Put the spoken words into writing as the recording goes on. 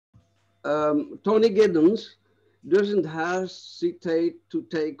Tony Giddens doesn't hesitate to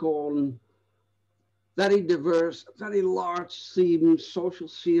take on very diverse, very large themes: social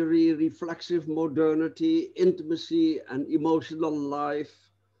theory, reflexive modernity, intimacy and emotional life,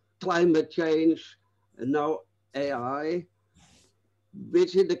 climate change, and now AI,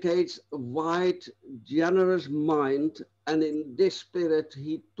 which indicates a wide, generous mind. And in this spirit,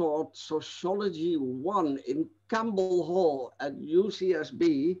 he taught Sociology 1 in Campbell Hall at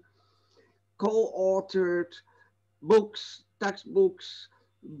UCSB, co-authored books, textbooks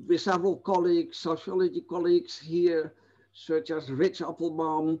with several colleagues, sociology colleagues here, such as Rich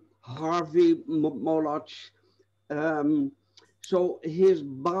Applebaum, Harvey Molotch. Um, so his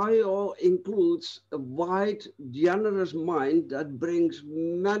bio includes a wide, generous mind that brings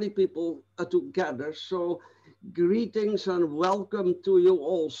many people together. So greetings and welcome to you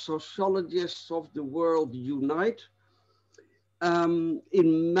all, sociologists of the world unite.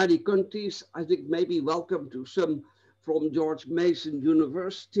 In many countries, I think maybe welcome to some from George Mason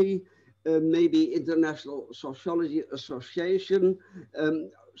University, maybe International Sociology Association,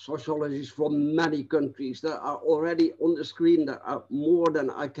 sociologists from many countries that are already on the screen. That are more than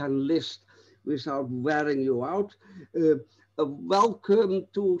I can list without wearing you out. A welcome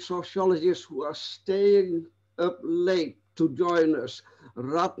to sociologists who are staying up late to join us.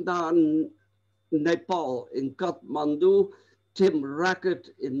 Ratna Nepal in Kathmandu, Tim Rackett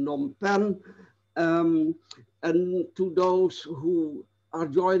in Phnom Penh, and to those who are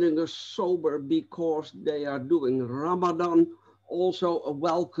joining us sober because they are doing Ramadan, also a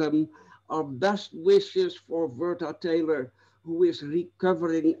welcome. Our best wishes for Verta Taylor, who is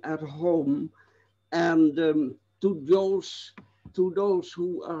recovering at home, and to those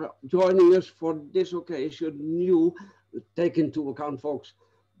who are joining us for this occasion new. Take into account, folks,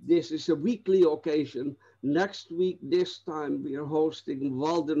 this is a weekly occasion. Next week, this time, we are hosting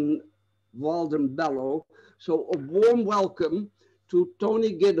Walden Bellow. So a warm welcome to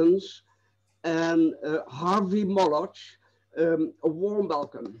Tony Giddens and Harvey Molotch. A warm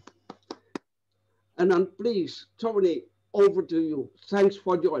welcome. And then please, Tony, over to you. Thanks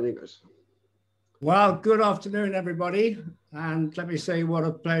for joining us. Well, good afternoon, everybody. And let me say what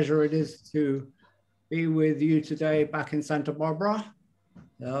a pleasure it is to be with you today back in Santa Barbara.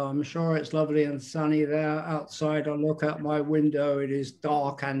 I'm sure it's lovely and sunny there outside. I look out my window, it is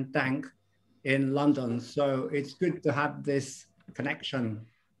dark and dank in London. So it's good to have this connection.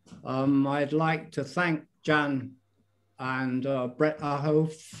 I'd like to thank Jan and Brett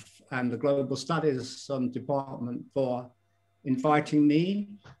Ahof and the Global Studies Department for inviting me.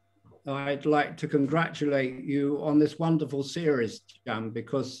 I'd like to congratulate you on this wonderful series, Jan,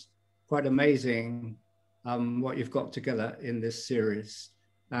 because quite amazing what you've got together in this series.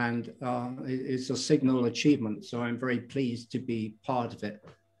 And it's a signal achievement, so I'm very pleased to be part of it.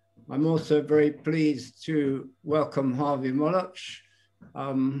 I'm also very pleased to welcome Harvey Molotch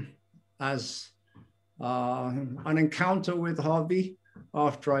as an encounter with Harvey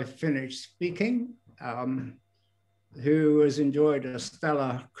after I finished speaking, who has enjoyed a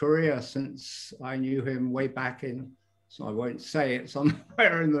stellar career since I knew him way back in, so I won't say it,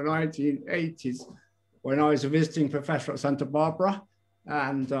 somewhere in the 1980s when I was a visiting professor at Santa Barbara.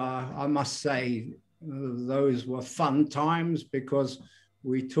 And I must say, those were fun times because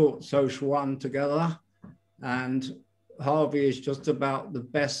we taught Social 1 together. And Harvey is just about the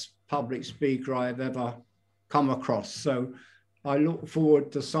best public speaker I've ever come across. So I look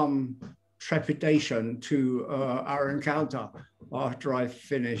forward to some trepidation to our encounter after I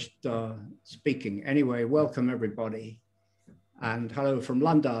finished speaking. Anyway, welcome everybody. And hello from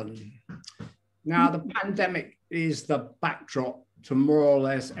London. Now, the pandemic is the backdrop to more or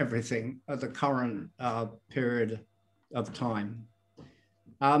less everything at the current period of time.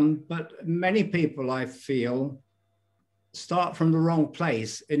 But many people, I feel, start from the wrong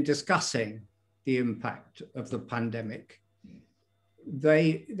place in discussing the impact of the pandemic.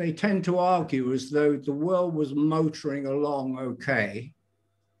 They tend to argue as though the world was motoring along okay,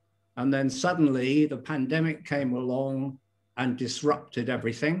 and then suddenly the pandemic came along and disrupted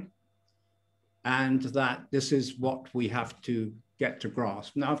everything, and that this is what we have to get to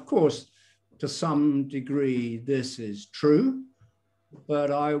grasp. Now, of course, to some degree, this is true, but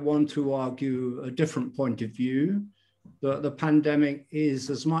I want to argue a different point of view, that the pandemic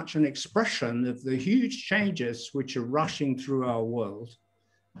is as much an expression of the huge changes which are rushing through our world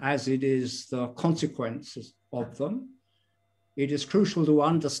as it is the consequences of them. It is crucial to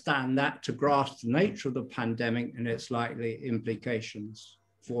understand that to grasp the nature of the pandemic and its likely implications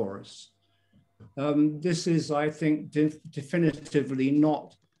for us. This is, I think, definitively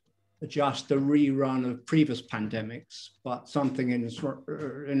not just a rerun of previous pandemics, but something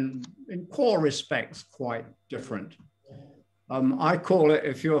in core respects quite different. I call it,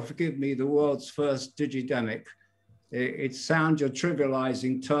 if you'll forgive me, the world's first digidemic. It sounds a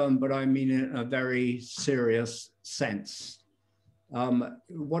trivializing term, but I mean it in a very serious sense.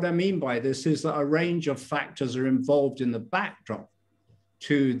 What I mean by this is that a range of factors are involved in the backdrop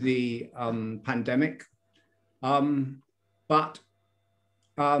to the pandemic, but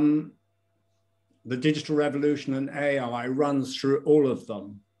the digital revolution and AI runs through all of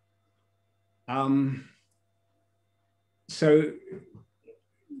them. So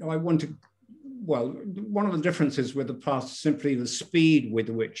I want to, well, one of the differences with the past is simply the speed with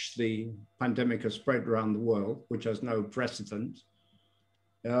which the pandemic has spread around the world, which has no precedent.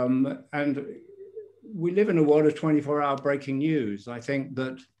 And we live in a world of 24-hour breaking news. I think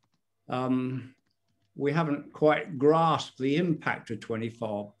that we haven't quite grasped the impact of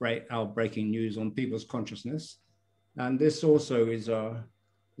 24-hour breaking news on people's consciousness. And this also is a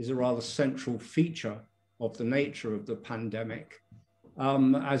rather central feature of the nature of the pandemic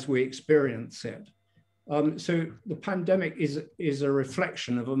as we experience it. So the pandemic is a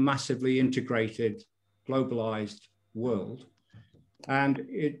reflection of a massively integrated, globalized world. And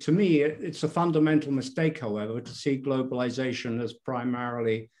to me, it's a fundamental mistake, however, to see globalization as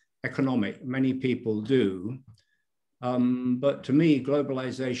primarily economic. Many people do. But to me,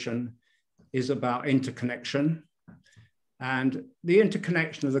 globalization is about interconnection. And the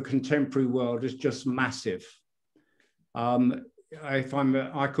interconnection of the contemporary world is just massive.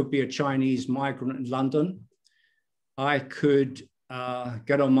 I could be a Chinese migrant in London. I could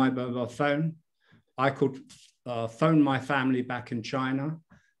get on my mobile phone. I could phone my family back in China.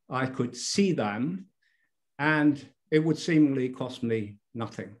 I could see them, and it would seemingly cost me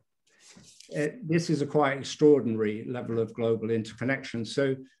nothing. This is a quite extraordinary level of global interconnection.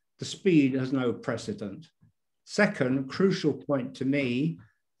 So the speed has no precedent. Second, crucial point to me,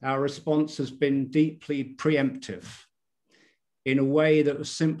 our response has been deeply preemptive in a way that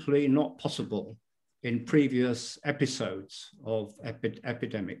was simply not possible in previous episodes of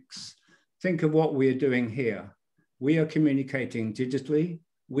epidemics. Think of what we're doing here. We are communicating digitally.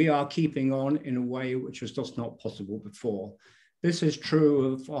 We are keeping on in a way which was just not possible before. This is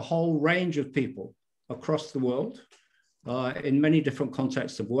true of a whole range of people across the world in many different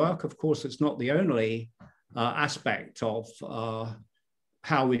contexts of work. Of course, it's not the only aspect of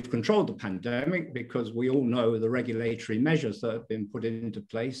how we've controlled the pandemic, because we all know the regulatory measures that have been put into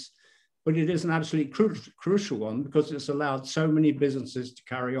place, but it is an absolutely crucial one because it's allowed so many businesses to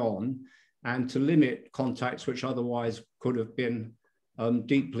carry on and to limit contacts which otherwise could have been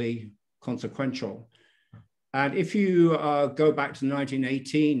deeply consequential. And if you go back to the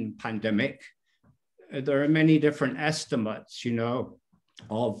 1918 pandemic, there are many different estimates, you know,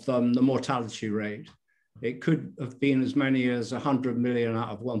 of the mortality rate. It could have been as many as 100 million out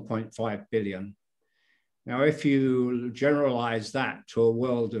of 1.5 billion. Now, if you generalize that to a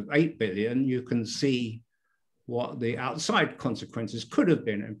world of 8 billion, you can see what the outside consequences could have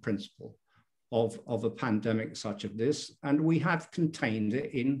been in principle of a pandemic such as this. And we have contained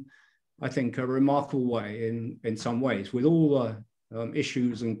it in, I think, a remarkable way in some ways, with all the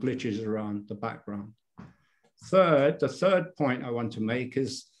issues and glitches around the background. The third point I want to make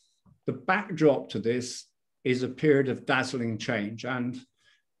is the backdrop to this is a period of dazzling change. And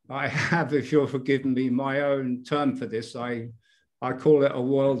I have, if you'll forgive me, my own term for this. I call it a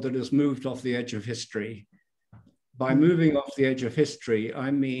world that has moved off the edge of history. By moving off the edge of history, I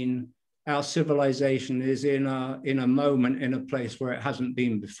mean our civilization is in a moment, in a place where it hasn't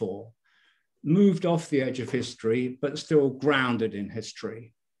been before. Moved off the edge of history, but still grounded in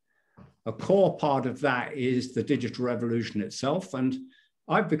history. A core part of that is the digital revolution itself. And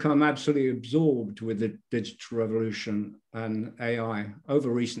I've become absolutely absorbed with the digital revolution and AI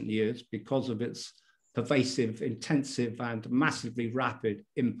over recent years because of its pervasive, intensive, and massively rapid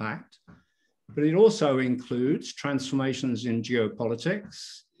impact. But it also includes transformations in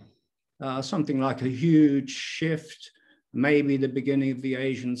geopolitics, something like a huge shift, maybe the beginning of the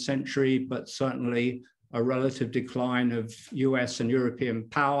Asian century, but certainly a relative decline of US and European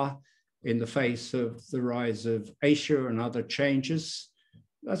power in the face of the rise of Asia and other changes.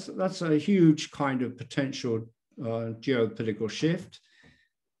 That's a huge kind of potential geopolitical shift.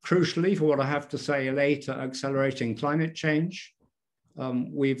 Crucially, for what I have to say later, accelerating climate change.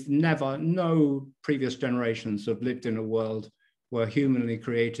 No previous generations have lived in a world where humanly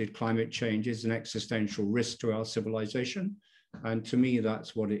created climate change is an existential risk to our civilization. And to me,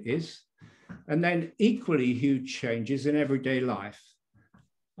 that's what it is. And then equally huge changes in everyday life.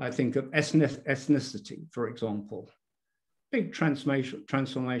 I think of ethnicity, for example. big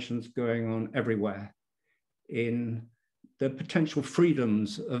transformations going on everywhere in the potential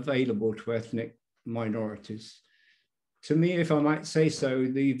freedoms available to ethnic minorities. To me, if I might say so,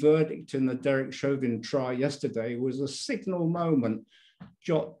 the verdict in the Derek Chauvin trial yesterday was a signal moment,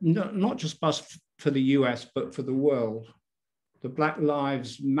 not just for the US, but for the world. The Black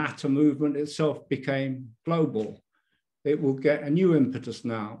Lives Matter movement itself became global. It will get a new impetus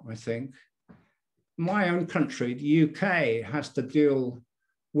now, I think. My own country, the UK, has to deal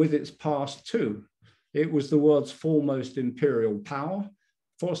with its past too. It was the world's foremost imperial power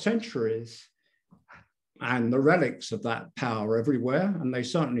for centuries, and the relics of that power everywhere, and they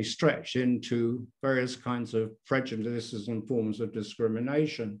certainly stretch into various kinds of prejudices and forms of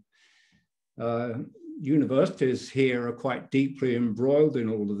discrimination. Universities here are quite deeply embroiled in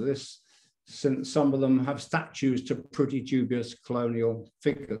all of this, since some of them have statues to pretty dubious colonial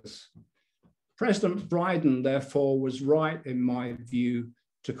figures. President Biden, therefore, was right, in my view,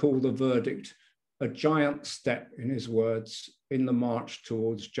 to call the verdict a giant step, in his words, in the march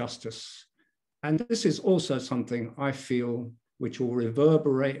towards justice. And this is also something I feel which will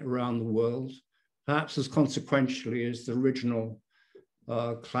reverberate around the world, perhaps as consequentially as the original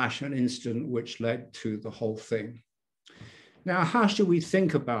clash and incident which led to the whole thing. Now, how should we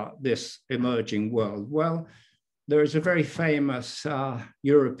think about this emerging world? Well, there is a very famous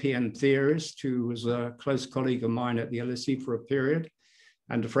European theorist who was a close colleague of mine at the LSE for a period,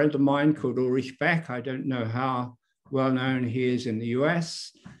 and a friend of mine called Ulrich Beck. I don't know how well known he is in the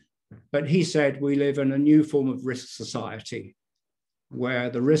US, but he said we live in a new form of risk society where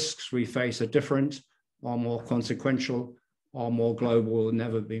the risks we face are different, are more consequential, are more global than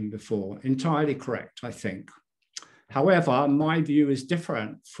ever been before. Entirely correct, I think. However, my view is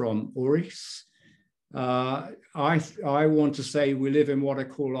different from Ulrich's. I want to say we live in what I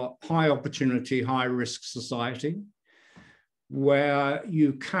call a high opportunity, high risk society, where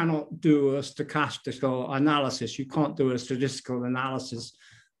you cannot do a statistical analysis. You can't do a statistical analysis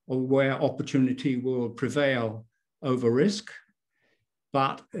of where opportunity will prevail over risk,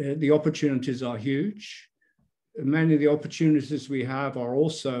 but the opportunities are huge. Many of the opportunities we have are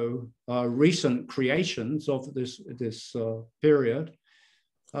also recent creations of this period,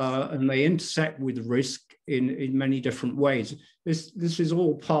 and they intersect with risk in many different ways. This is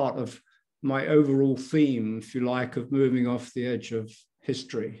all part of my overall theme, if you like, of moving off the edge of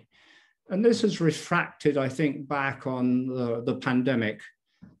history. And this has refracted, I think, back on the pandemic.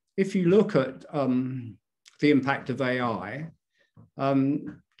 If you look at the impact of AI,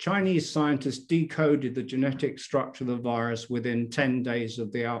 Chinese scientists decoded the genetic structure of the virus within 10 days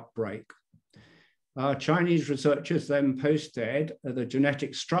of the outbreak. Chinese researchers then posted the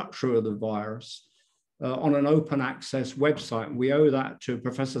genetic structure of the virus on an open access website. We owe that to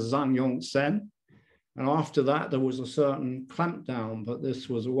Professor Zhang Yongsen. And after that, there was a certain clampdown, but this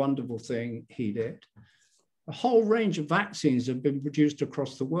was a wonderful thing he did. A whole range of vaccines have been produced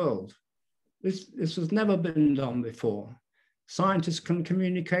across the world. This has never been done before. Scientists can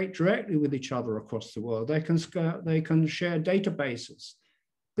communicate directly with each other across the world. They can share databases.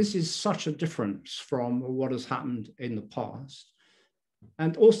 This is such a difference from what has happened in the past.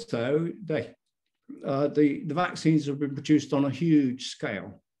 And also, the vaccines have been produced on a huge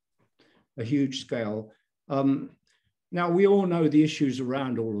scale. Now, we all know the issues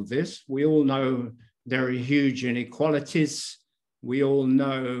around all of this. We all know there are huge inequalities. We all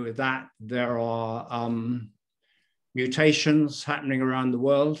know that there are mutations happening around the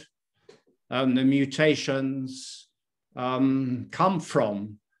world. The mutations come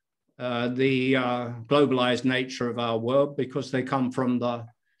from the globalized nature of our world because they come from the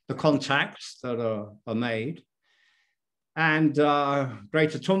contacts that are made. And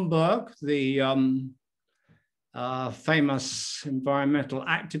Greta Thunberg, the famous environmental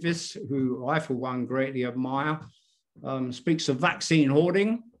activist who I, for one, greatly admire, speaks of vaccine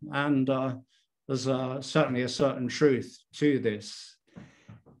hoarding, and there's certainly a certain truth to this.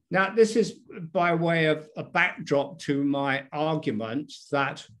 Now, this is by way of a backdrop to my argument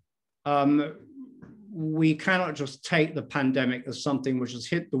that we cannot just take the pandemic as something which has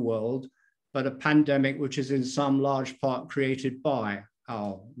hit the world, but a pandemic which is in some large part created by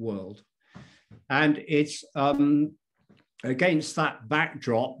our world. And it's against that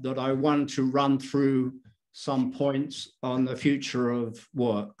backdrop that I want to run through some points on the future of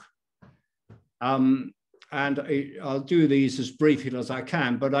work. And I'll do these as briefly as I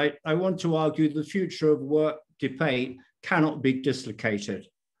can, but I want to argue the future of work debate cannot be dislocated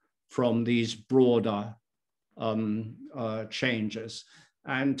from these broader changes.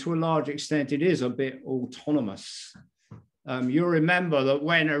 And to a large extent, it is a bit autonomous. You'll remember that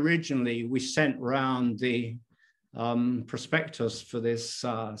when originally we sent around the prospectus for this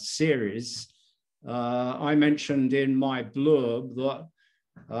series, I mentioned in my blurb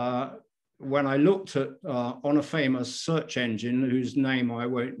that when I looked at on a famous search engine whose name I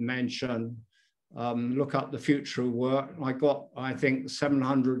won't mention, look up the future of work, I got, I think,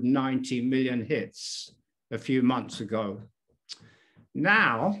 790 million hits a few months ago.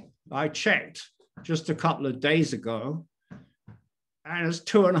 Now, I checked just a couple of days ago, and it's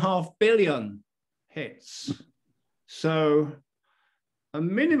 2.5 billion hits. So a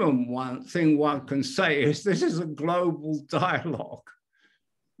minimum thing one can say is this is a global dialogue.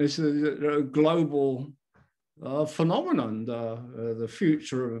 This is a global phenomenon, the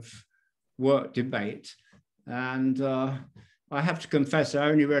future of work debate. And I have to confess, I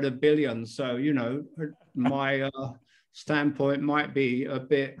only read 1 billion. So, you know, my standpoint might be a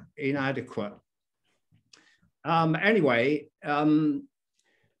bit inadequate. Anyway,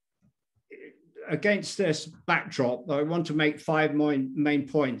 against this backdrop, I want to make 5 main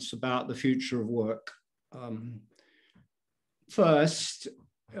points about the future of work. First,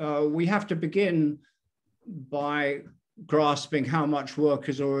 we have to begin by grasping how much work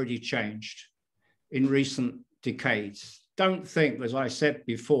has already changed in recent decades. Don't think, as I said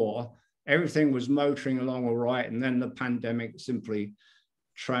before, everything was motoring along all right, and then the pandemic simply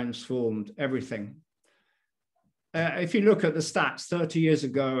transformed everything. If you look at the stats 30 years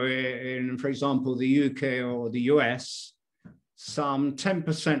ago in, for example, the UK or the US, some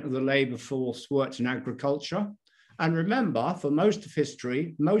 10% of the labor force worked in agriculture. And remember, for most of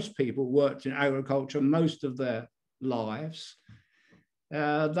history, most people worked in agriculture most of their lives.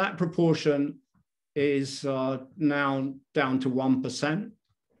 That proportion is now down to 1%.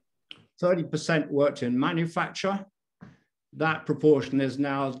 30% worked in manufacture. That proportion is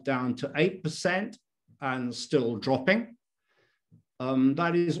now down to 8%. And still dropping.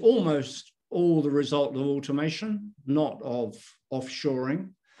 That is almost all the result of automation, not of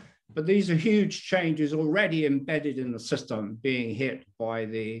offshoring. But these are huge changes already embedded in the system being hit by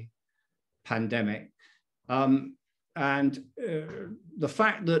the pandemic. And the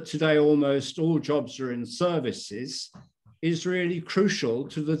fact that today almost all jobs are in services is really crucial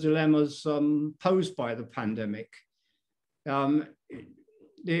to the dilemmas posed by the pandemic.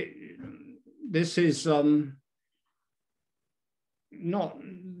 This is not,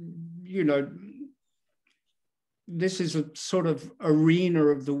 you know, this is a sort of arena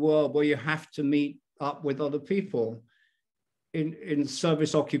of the world where you have to meet up with other people. In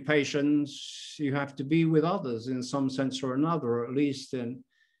service occupations, you have to be with others in some sense or another, or at least in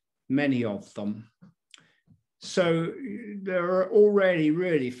many of them. So there are already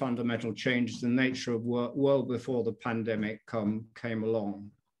really fundamental changes in the nature of work well before the pandemic came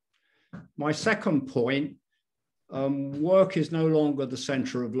along. My second point, work is no longer the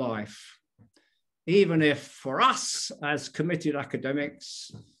center of life. Even if for us as committed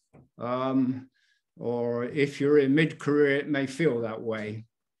academics, or if you're in mid-career, it may feel that way.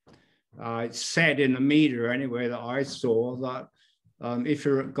 It's said in the media anyway that I saw that if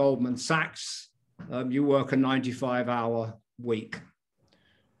you're at Goldman Sachs, you work a 95-hour week.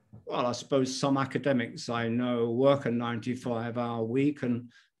 Well, I suppose some academics I know work a 95-hour week,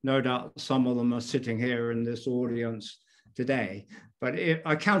 and no doubt some of them are sitting here in this audience today. But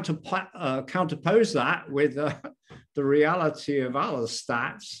I counterpose that with the reality of our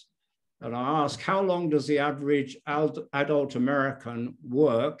stats, and I ask, how long does the average adult American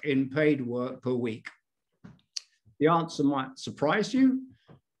work in paid work per week? The answer might surprise you.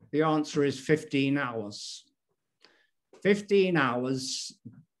 The answer is 15 hours. 15 hours,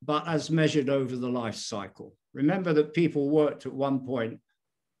 but as measured over the life cycle. Remember that people worked at one point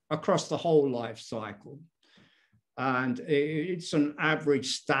across the whole life cycle. And it's an average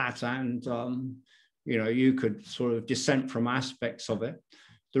stat, and you know, you could sort of dissent from aspects of it.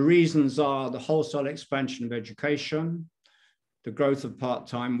 The reasons are the wholesale expansion of education, the growth of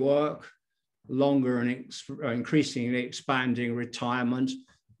part-time work, longer and increasingly expanding retirement,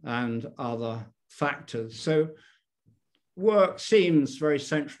 and other factors. So work seems very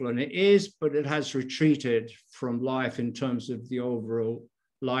central, and it is, but it has retreated from life in terms of the overall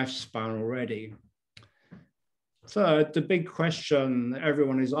lifespan already. Third, the big question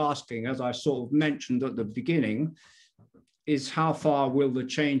everyone is asking, as I sort of mentioned at the beginning, is how far will the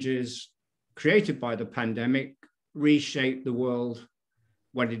changes created by the pandemic reshape the world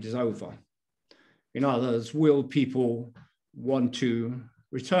when it is over? In other words, will people want to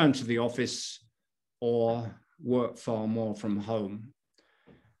return to the office or work far more from home?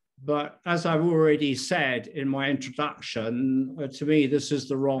 But as I've already said in my introduction, to me, this is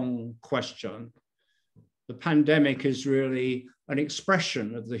the wrong question. The pandemic is really an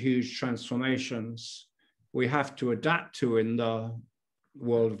expression of the huge transformations we have to adapt to in the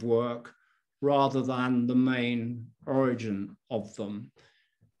world of work rather than the main origin of them.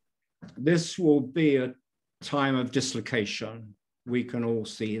 This will be a time of dislocation. We can all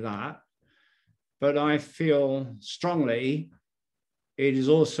see that. But I feel strongly it is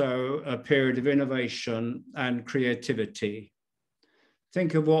also a period of innovation and creativity.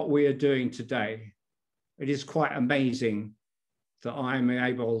 Think of what we are doing today. It is quite amazing that I'm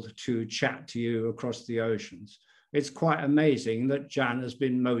able to chat to you across the oceans. It's quite amazing that Jan has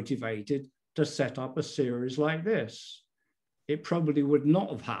been motivated to set up a series like this. It probably would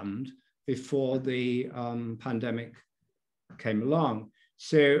not have happened before the pandemic came along.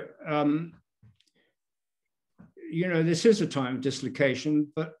 So, you know, this is a time of dislocation,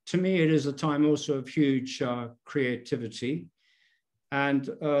 but to me, it is a time also of huge creativity. And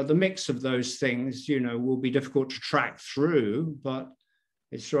the mix of those things, you know, will be difficult to track through, but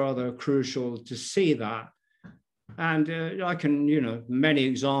it's rather crucial to see that. And I can, you know, many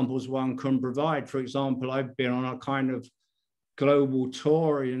examples one can provide. For example, I've been on a kind of global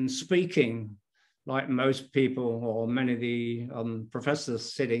tour in speaking, like most people or many of the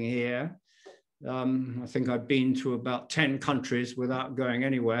professors sitting here. I think I've been to about 10 countries without going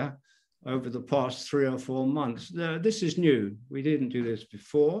anywhere over the past 3 or 4 months. This is new. We didn't do this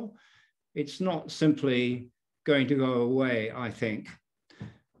before. It's not simply going to go away, I think.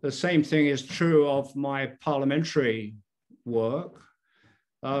 The same thing is true of my parliamentary work.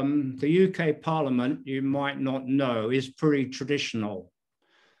 The UK Parliament, you might not know, is pretty traditional.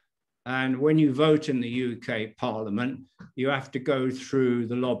 And when you vote in the UK Parliament, you have to go through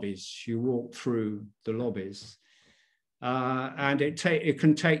the lobbies. You walk through the lobbies. And it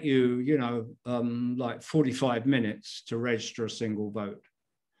can take you, you know, like 45 minutes to register a single vote.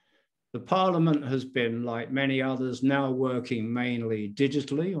 The Parliament has been, like many others, now working mainly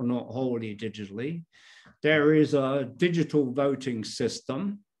digitally or not wholly digitally. There is a digital voting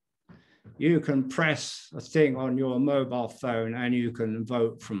system. You can press a thing on your mobile phone and you can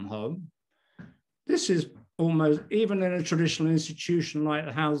vote from home. This is almost, even in a traditional institution like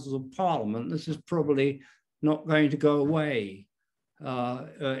the Houses of Parliament, this is probably not going to go away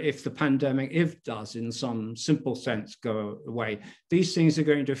if the pandemic, if does in some simple sense go away. These things are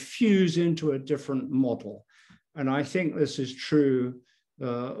going to fuse into a different model. And I think this is true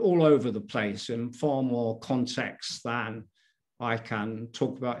all over the place in far more contexts than I can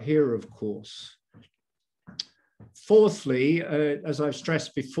talk about here, of course. Fourthly, as I've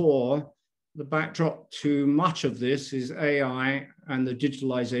stressed before, the backdrop to much of this is AI and the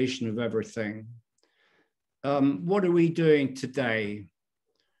digitalization of everything. What are we doing today?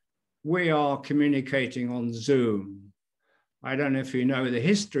 We are communicating on Zoom. I don't know if you know the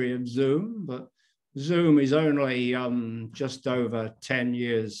history of Zoom, but Zoom is only just over 10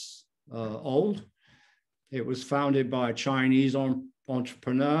 years old. It was founded by a Chinese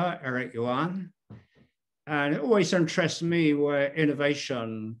entrepreneur, Eric Yuan. And it always interests me where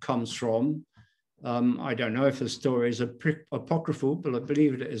innovation comes from. I don't know if the story is apocryphal, but I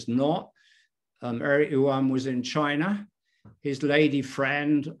believe it is not. Eric Yuan was in China. His lady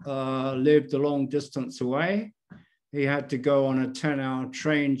friend lived a long distance away. He had to go on a 10-hour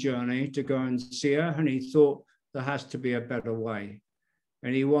train journey to go and see her, and he thought there has to be a better way.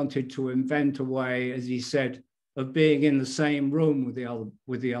 And he wanted to invent a way, as he said, of being in the same room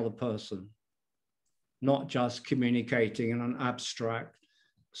with the other person, not just communicating in an abstract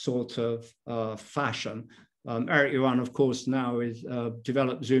sort of fashion. Eric Yuan, of course, now is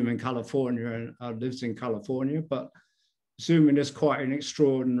developed Zoom in California and lives in California, but Zoom is quite an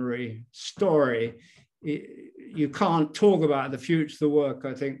extraordinary story. You can't talk about the future of the work,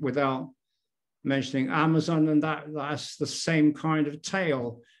 I think, without mentioning Amazon, and that's the same kind of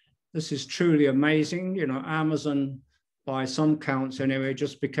tale. This is truly amazing. You know, Amazon, by some counts anyway,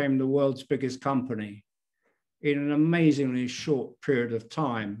 just became the world's biggest company in an amazingly short period of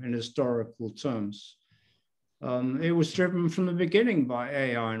time in historical terms. It was driven from the beginning by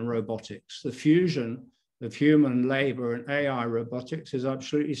AI and robotics. The fusion of human labor and AI robotics is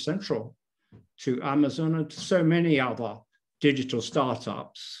absolutely central to Amazon and to so many other digital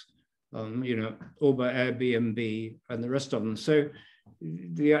startups, you know, Uber, Airbnb, and the rest of them. So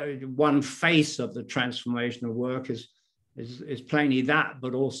the one face of the transformation of work is plainly that,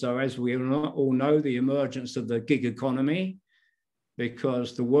 but also, as we all know, the emergence of the gig economy,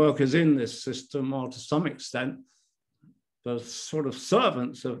 because the workers in this system are to some extent the sort of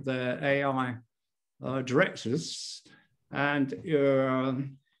servants of their AI directors. And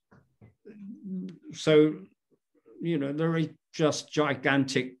so, you know, there are just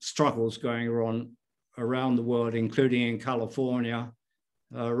gigantic struggles going on around the world, including in California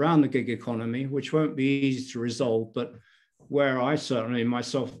around the gig economy, which won't be easy to resolve, but where I certainly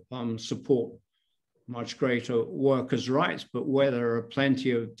myself support much greater workers' rights, but where there are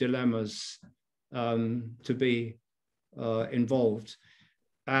plenty of dilemmas to be involved.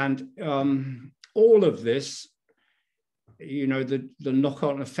 And all of this, you know, the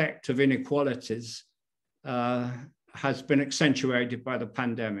knock-on effect of inequalities has been accentuated by the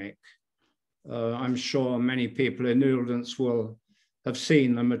pandemic. I'm sure many people in the audience will have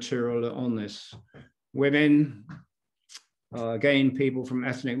seen the material on this. Women, again, people from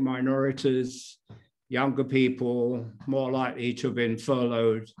ethnic minorities, younger people, more likely to have been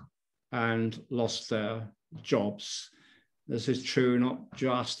furloughed and lost their jobs. This is true not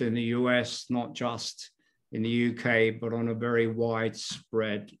just in the US, not just in the UK, but on a very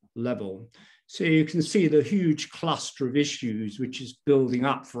widespread level. So you can see the huge cluster of issues which is building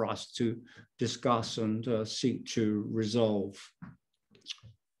up for us to discuss and seek to resolve.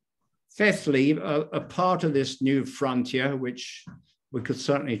 Fifthly, a part of this new frontier, which we could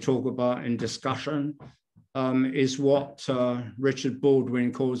certainly talk about in discussion, is what Richard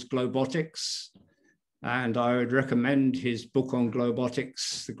Baldwin calls globotics. And I would recommend his book on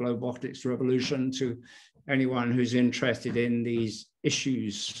globotics, The Globotics Revolution, to anyone who's interested in these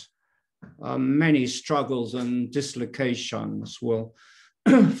issues. Many struggles and dislocations will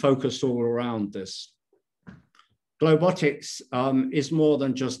focus all around this. Globotics is more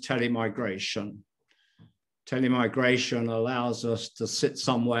than just telemigration. Telemigration allows us to sit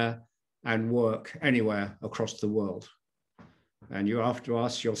somewhere and work anywhere across the world. And you have to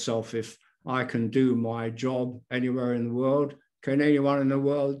ask yourself, if I can do my job anywhere in the world, can anyone in the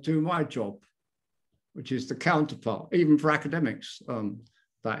world do my job? Which is the counterpart, even for academics,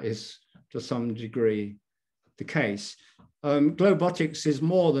 that is to some degree the case. Globotics is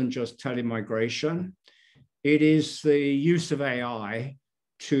more than just telemigration. It is the use of AI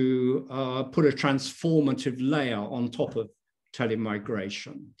to put a transformative layer on top of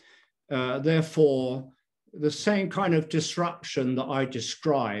telemigration. Therefore, the same kind of disruption that I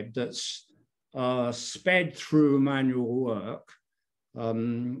described that's sped through manual work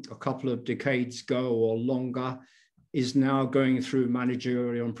a couple of decades ago or longer is now going through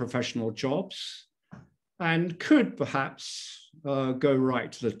managerial and professional jobs and could perhaps go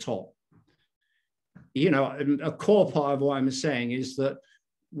right to the top. You know, a core part of what I'm saying is that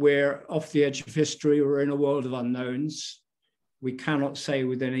we're off the edge of history. We're in a world of unknowns. We cannot say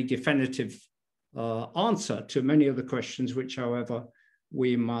with any definitive answer to many of the questions which, however,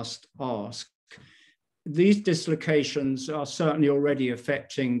 we must ask. These dislocations are certainly already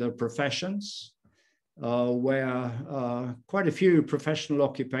affecting the professions, where quite a few professional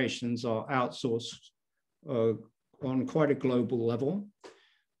occupations are outsourced on quite a global level.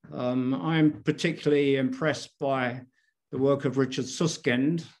 I'm particularly impressed by the work of Richard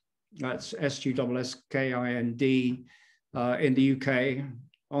Susskind, that's Susskind, in the UK,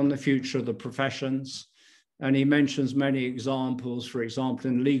 on the future of the professions. And he mentions many examples, for example,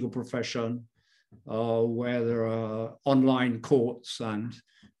 in the legal profession, where there are online courts and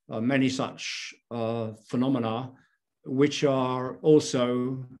many such phenomena, which are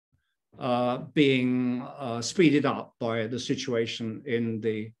also being speeded up by the situation in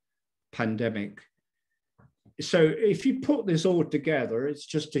the pandemic. So if you put this all together, it's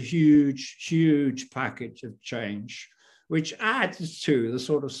just a huge, huge package of change, which adds to the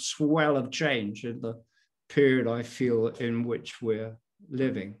sort of swell of change in the period I feel in which we're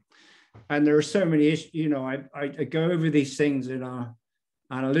living. And there are so many issues, you know, I go over these things in an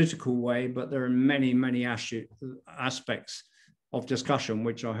analytical way, but there are many, many aspects of discussion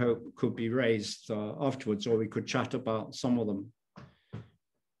which I hope could be raised afterwards, or we could chat about some of them.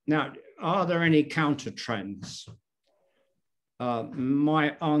 Now, are there any counter trends?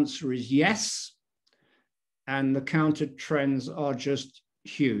 My answer is yes. And the counter trends are just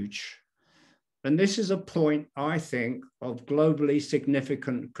huge. And this is a point, I think, of globally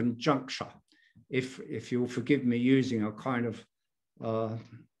significant conjuncture, if you'll forgive me using a kind of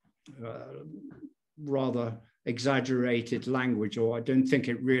rather exaggerated language, or I don't think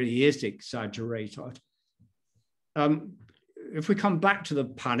it really is exaggerated. If we come back to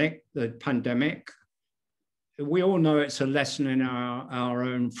the pandemic, we all know it's a lesson in our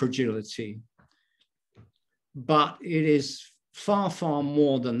own fragility. But it is far, far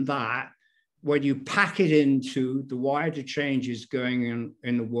more than that when you pack it into the wider changes going on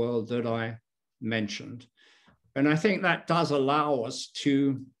in the world that I mentioned. And I think that does allow us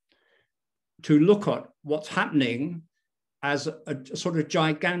to look at what's happening as a sort of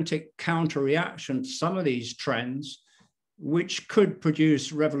gigantic counter-reaction to some of these trends, which could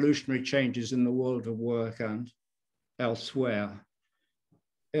produce revolutionary changes in the world of work and elsewhere.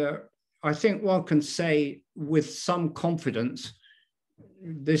 I think one can say with some confidence,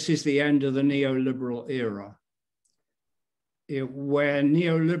 this is the end of the neoliberal era, where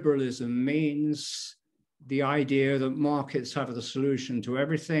neoliberalism means the idea that markets have the solution to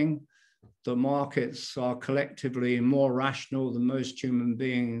everything. The markets are collectively more rational than most human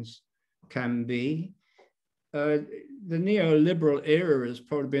beings can be. The neoliberal era has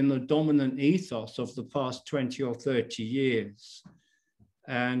probably been the dominant ethos of the past 20 or 30 years.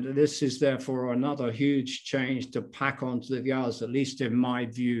 And this is therefore another huge change to pack onto the others, at least in my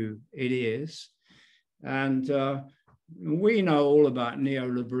view, it is. And we know all about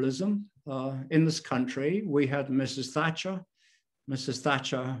neoliberalism. In this country, we had Mrs. Thatcher. Mrs.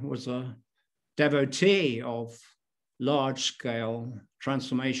 Thatcher was a devotee of large-scale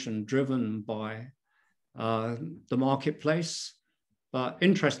transformation driven by the marketplace. But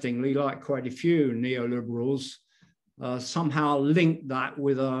interestingly, like quite a few neoliberals, somehow link that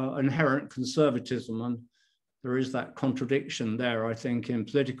with inherent conservatism. And there is that contradiction there, I think, in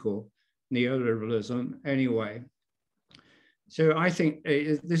political neoliberalism anyway. So I think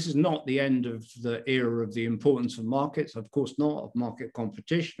this is not the end of the era of the importance of markets, of course not, of market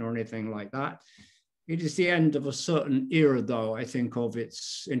competition or anything like that. It is the end of a certain era, though, I think, of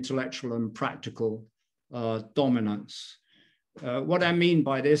its intellectual and practical dominance. What I mean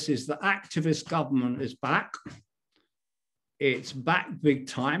by this is the activist government is back. It's back big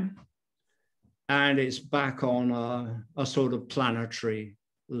time, and it's back on a sort of planetary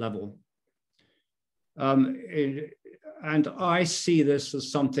level. And I see this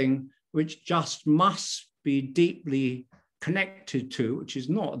as something which just must be deeply connected to, which is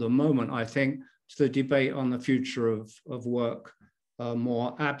not at the moment, I think, to the debate on the future of work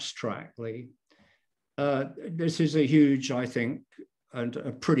more abstractly. This is a huge, I think, and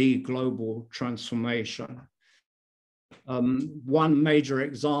a pretty global transformation. One major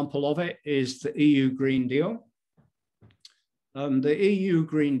example of it is the EU Green Deal. The EU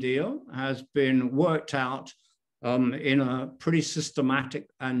Green Deal has been worked out in a pretty systematic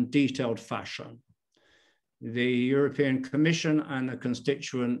and detailed fashion. The European Commission and the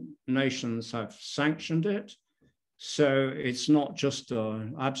constituent nations have sanctioned it. So it's not just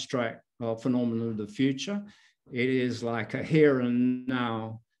an abstract phenomenon of the future. It is like a here and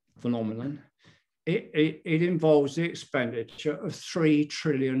now phenomenon. It involves the expenditure of 3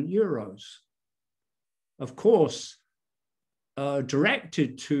 trillion euros. Of course,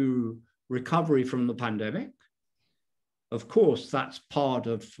 directed to recovery from the pandemic. Of course, that's part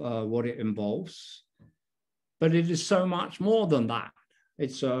of what it involves, but it is so much more than that.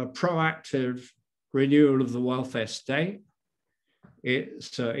 It's a proactive renewal of the welfare state.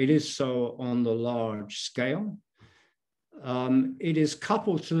 It is so on the large scale. It is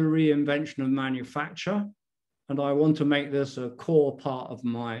coupled to the reinvention of manufacture, and I want to make this a core part of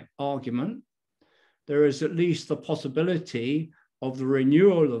my argument. There is at least the possibility of the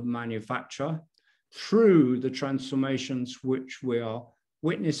renewal of manufacture through the transformations which we are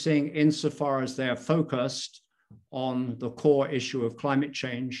witnessing insofar as they are focused on the core issue of climate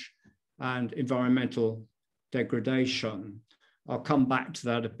change and environmental degradation. I'll come back to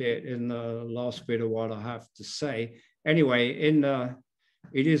that a bit in the last bit of what I have to say. Anyway,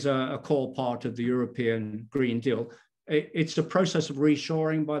 it is a core part of the European Green Deal. It's a process of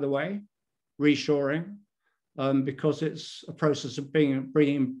reshoring, by the way, because it's a process of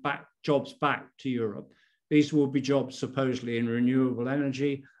bringing back jobs back to Europe. These will be jobs supposedly in renewable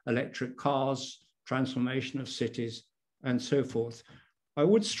energy, electric cars, transformation of cities, and so forth. I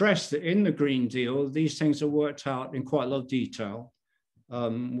would stress that in the Green Deal, these things are worked out in quite a lot of detail,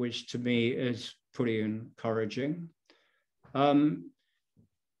 which to me is pretty encouraging. And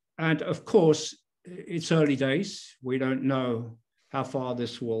of course, it's early days. We don't know how far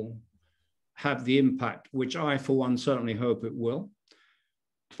this will have the impact, which I, for one, certainly hope it will.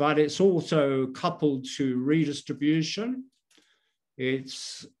 But it's also coupled to redistribution.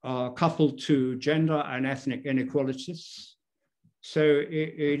 It's coupled to gender and ethnic inequalities. So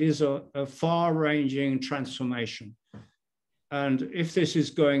it is a far-ranging transformation. And if this is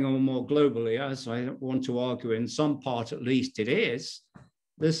going on more globally, as I want to argue in some part at least it is,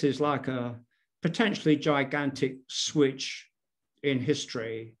 this is like a potentially gigantic switch in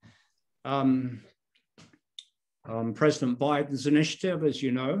history. President Biden's initiative, as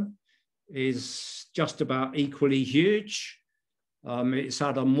you know, is just about equally huge. It's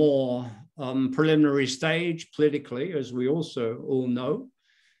at a more preliminary stage politically, as we also all know,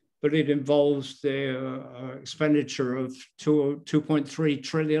 but it involves the expenditure of 2.3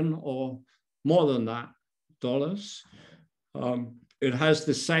 trillion or more than that dollars. It has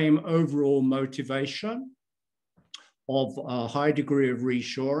the same overall motivation of a high degree of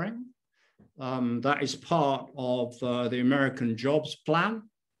reshoring. That is part of the American Jobs Plan,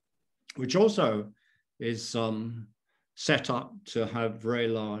 which also is set up to have very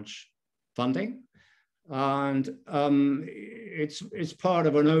large funding. And it's part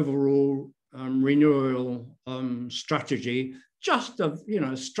of an overall renewal strategy, just of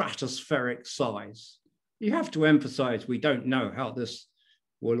stratospheric size. You have to emphasize we don't know how this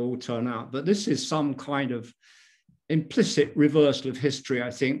will all turn out, but this is some kind of implicit reversal of history, I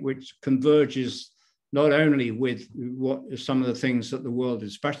think, which converges not only with what some of the things that the world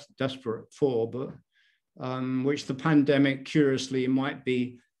is desperate for, but which the pandemic, curiously, might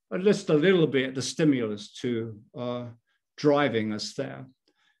be just a little bit the stimulus to driving us there.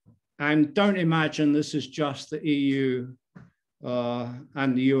 And don't imagine this is just the EU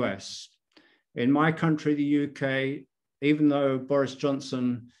and the US. In my country, the UK, even though Boris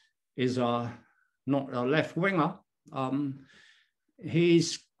Johnson is not a left-winger,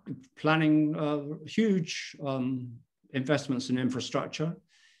 he's planning huge investments in infrastructure.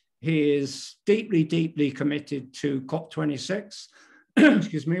 He is deeply, deeply committed to COP26,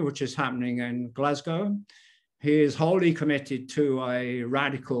 excuse me, which is happening in Glasgow. He is wholly committed to a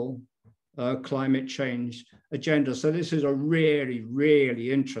radical climate change agenda. So this is a really,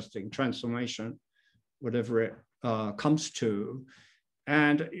 really interesting transformation, whatever it comes to.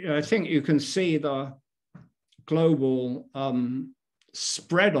 And I think you can see the global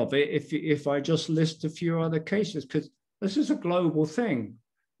spread of it if I just list a few other cases, because this is a global thing.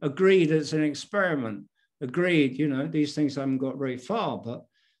 Agreed, it's an experiment. Agreed, these things haven't got very far, but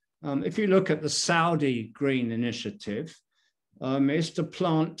if you look at the Saudi Green Initiative, it's to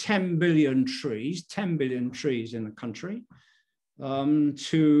plant 10 billion trees in the country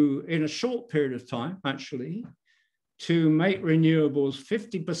in a short period of time, actually, to make renewables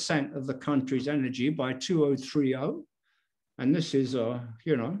 50% of the country's energy by 2030. And this is a,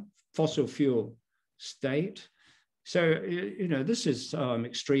 fossil fuel state. So, this is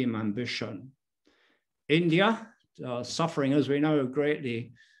extreme ambition. India, suffering, as we know,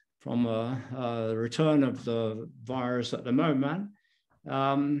 greatly from the return of the virus at the moment,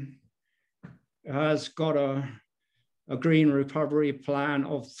 has got a green recovery plan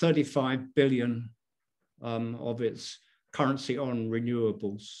of 35 billion of its currency on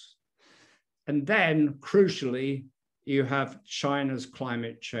renewables. And then, crucially, you have China's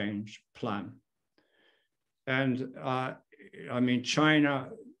climate change plan. And China,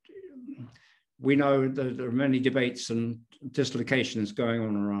 we know that there are many debates and dislocations going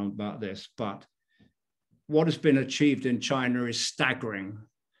on around about this, but what has been achieved in China is staggering.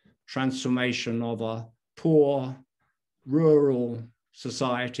 Transformation of a poor, rural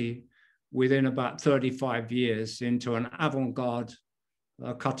society within about 35 years into an avant-garde,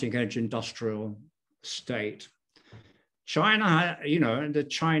 cutting-edge industrial state. China, the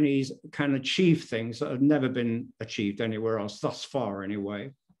Chinese can achieve things that have never been achieved anywhere else, thus far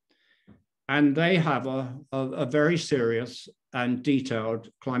anyway. And they have a very serious and detailed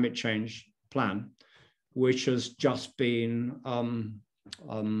climate change plan, which has just been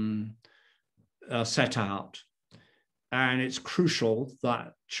set out. And it's crucial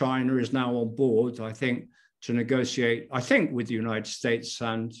that China is now on board, I think, to negotiate, with the United States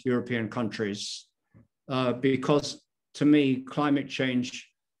and European countries, because to me, climate change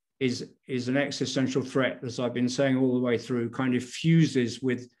is an existential threat, as I've been saying all the way through, kind of fuses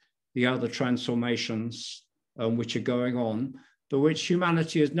with the other transformations which are going on, but which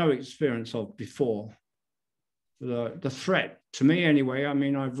humanity has no experience of before. The threat, to me anyway,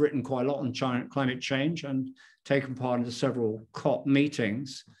 I've written quite a lot on climate change and taken part in several COP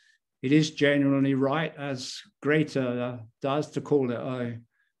meetings. It is genuinely right, as Greta does, to call it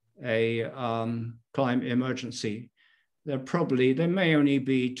a climate emergency. There may only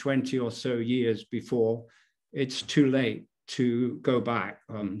be 20 or so years before it's too late to go back,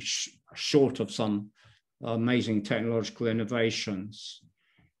 short of some amazing technological innovations.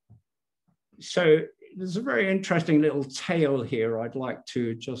 So there's a very interesting little tale here I'd like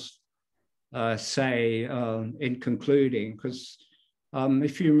to just say in concluding, because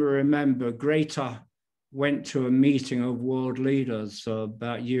if you remember, Greta went to a meeting of world leaders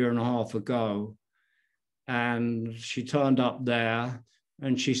about a year and a half ago, and she turned up there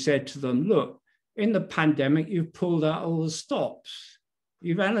and she said to them, look, in the pandemic, you've pulled out all the stops.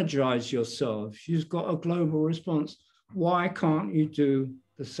 You've energized yourselves. You've got a global response. Why can't you do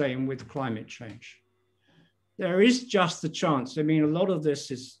the same with climate change? There is just a chance. A lot of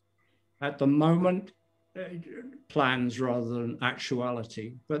this is, at the moment, plans rather than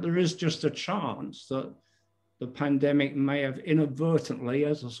actuality, but there is just a chance that the pandemic may have inadvertently,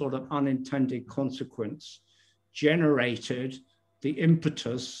 as a sort of unintended consequence, generated the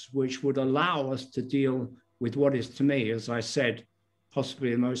impetus which would allow us to deal with what is, to me, as I said,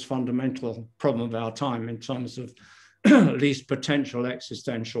 possibly the most fundamental problem of our time in terms of at least potential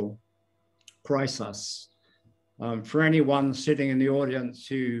existential crisis. For anyone sitting in the audience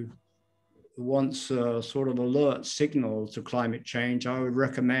who wants a sort of alert signal to climate change, I would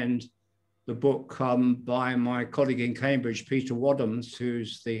recommend the book by my colleague in Cambridge, Peter Wadhams,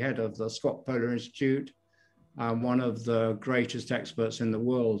 who's the head of the Scott Polar Institute, one of the greatest experts in the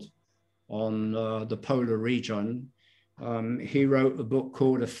world on the polar region. He wrote a book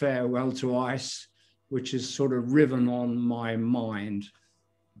called A Farewell to Ice, which is sort of riven on my mind,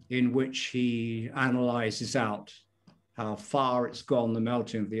 in which he analyzes out how far it's gone, the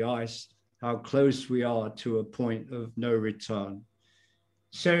melting of the ice, how close we are to a point of no return.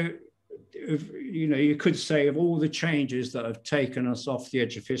 So, you could say of all the changes that have taken us off the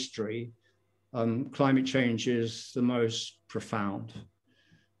edge of history, climate change is the most profound.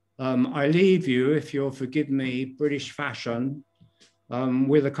 I leave you, if you'll forgive me, British fashion,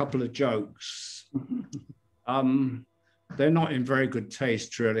 with a couple of jokes. They're not in very good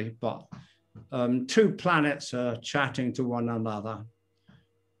taste, really, but two planets are chatting to one another.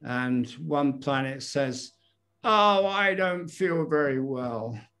 And one planet says, "Oh, I don't feel very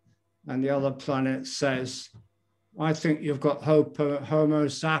well." And the other planet says, "I think you've got Homo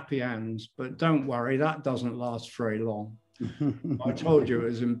sapiens, but don't worry, that doesn't last very long." I told you it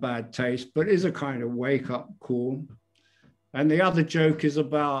was in bad taste, but it is a kind of wake-up call. And the other joke is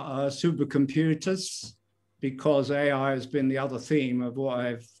about supercomputers, because AI has been the other theme of what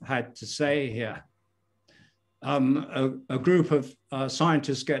I've had to say here. A group of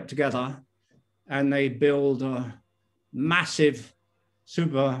scientists get together and they build a massive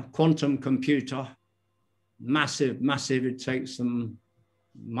super quantum computer. Massive, it takes them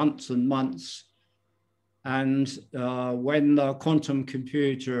months and months. And when the quantum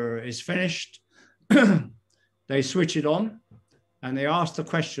computer is finished, they switch it on and they ask the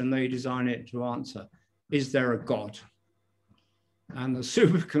question they design it to answer: is there a God? And the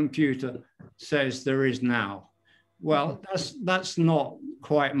supercomputer says there is now. Well, that's not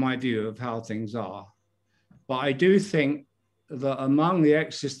quite my view of how things are. But I do think that among the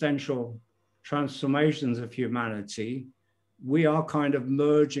existential transformations of humanity, we are kind of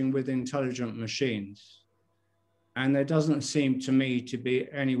merging with intelligent machines. And there doesn't seem to me to be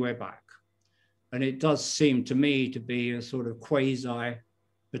anywhere back. And it does seem to me to be a sort of quasi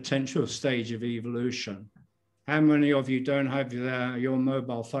potential stage of evolution. How many of you don't have your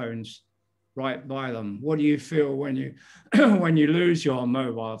mobile phones right by them? What do you feel when you when you lose your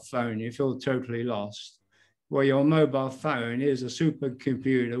mobile phone? You feel totally lost. Well, your mobile phone is a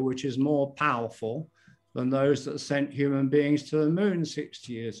supercomputer which is more powerful than those that sent human beings to the moon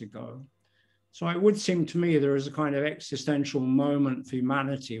 60 years ago. So it would seem to me there is a kind of existential moment for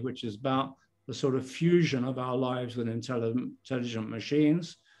humanity, which is about the sort of fusion of our lives with intelligent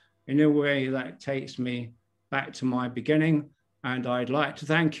machines, in a way that takes me back to my beginning. And I'd like to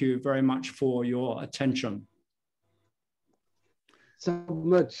thank you very much for your attention. So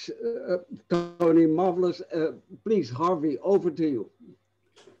much, Tony, marvelous. Please, Harvey, over to you.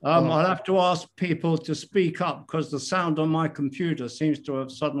 I'll have to ask people to speak up because the sound on my computer seems to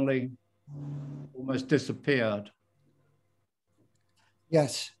have suddenly almost disappeared.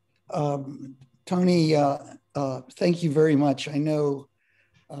 Yes. Tony, thank you very much. I know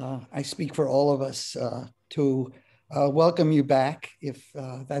I speak for all of us to welcome you back, if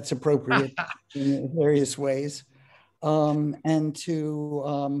that's appropriate, in various ways, and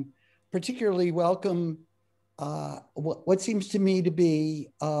to particularly welcome what seems to me to be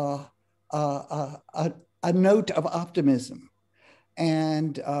a note of optimism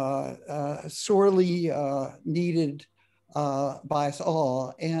and sorely needed by us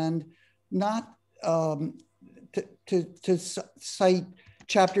all, and not to cite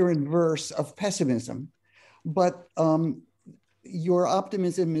chapter and verse of pessimism, but your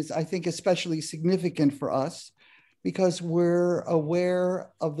optimism is, I think, especially significant for us because we're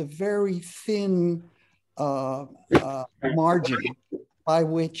aware of the very thin margin by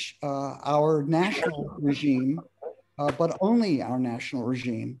which our national regime, but only our national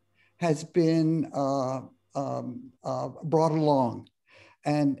regime, has been brought along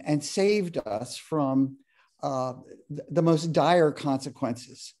and saved us from the most dire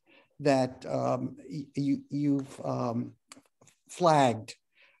consequences that you've flagged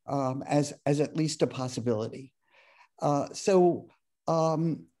as at least a possibility. So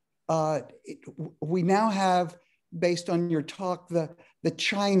we now have, based on your talk, the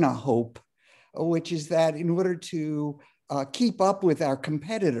China hope, which is that in order to keep up with our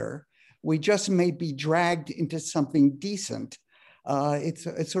competitor, We just may be dragged into something decent.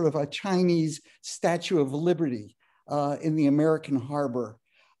 It's sort of a Chinese Statue of Liberty in the American harbor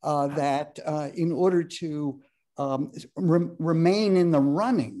that in order to remain in the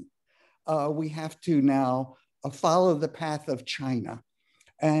running, we have to now follow the path of China.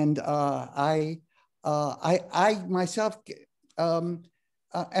 And I myself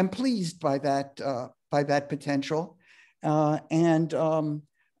am pleased by that potential.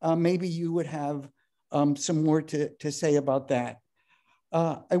 Maybe you would have some more to say about that.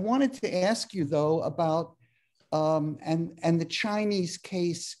 I wanted to ask you though about, and the Chinese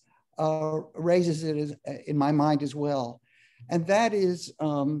case raises it in my mind as well. And that is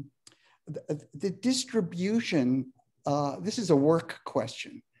the distribution, this is a work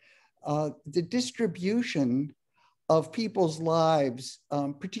question. The distribution of people's lives,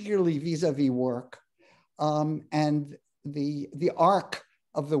 particularly vis-a-vis work, and the arc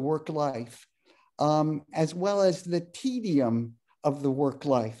of the work life, as well as the tedium of the work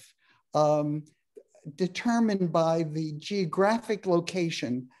life, determined by the geographic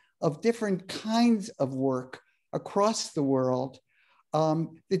location of different kinds of work across the world,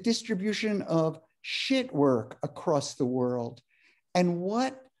 the distribution of shit work across the world, and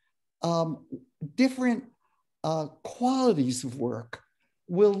what different qualities of work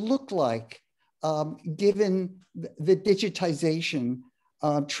will look like given the digitization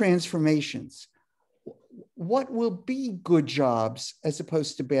transformations. What will be good jobs as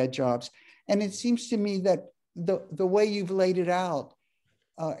opposed to bad jobs? And it seems to me that the way you've laid it out,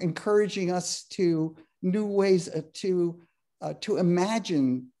 encouraging us to new ways to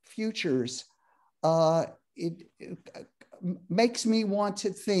imagine futures, it makes me want to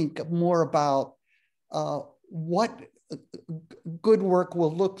think more about what good work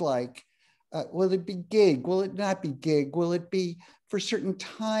will look like. Will it be gig? Will it not be gig? Will it be for certain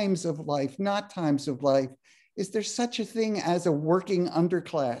times of life, not times of life? Is there such a thing as a working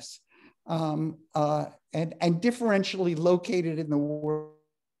underclass and differentially located in the world?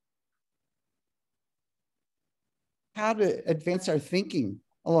 How to advance our thinking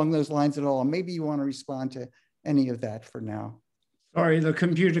along those lines at all? Maybe you want to respond to any of that for now. Sorry, the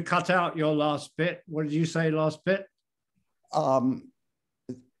computer cut out your last bit. What did you say last bit? How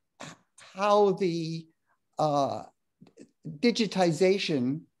the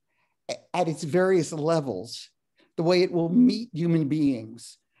digitization at its various levels, the way it will meet human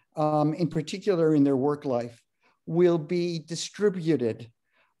beings, in particular in their work life, will be distributed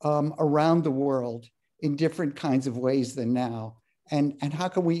around the world in different kinds of ways than now. And how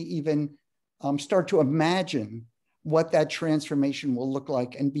can we even start to imagine what that transformation will look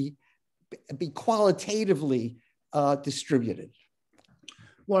like and be qualitatively distributed?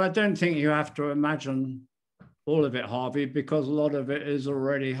 Well, I don't think you have to imagine all of it, Harvey, because a lot of it is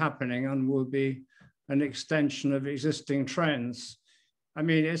already happening and will be an extension of existing trends. I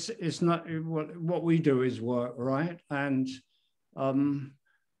mean, it's not what we do is work, right? And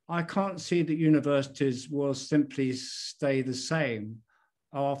I can't see that universities will simply stay the same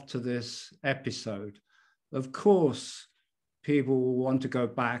after this episode. Of course, people will want to go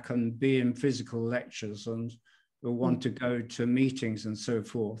back and be in physical lectures and will want to go to meetings and so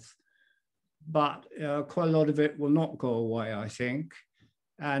forth. But quite a lot of it will not go away, I think.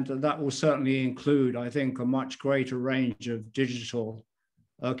 And that will certainly include, I think, a much greater range of digital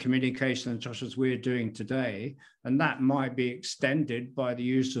communication such as we're doing today. And that might be extended by the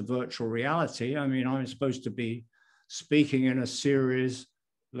use of virtual reality. I mean, I'm supposed to be speaking in a series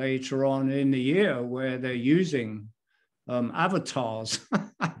later on in the year where they're using avatars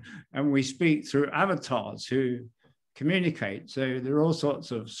and we speak through avatars who communicate. So there are all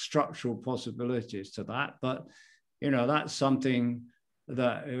sorts of structural possibilities to that, but that's something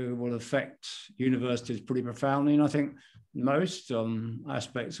that will affect universities pretty profoundly. And I think most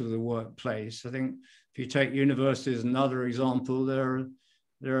aspects of the workplace, I think if you take universities as another example, there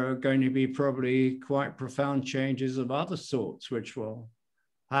are going to be probably quite profound changes of other sorts, which will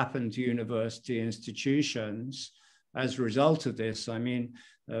happen to university institutions as a result of this. I mean,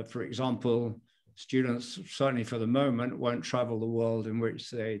 for example, students, certainly for the moment, won't travel the world in which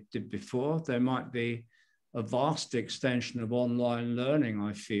they did before. There might be a vast extension of online learning,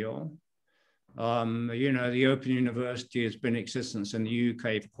 I feel. The Open University has been in existence in the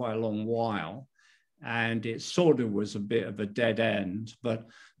UK for quite a long while, and it sort of was a bit of a dead end. But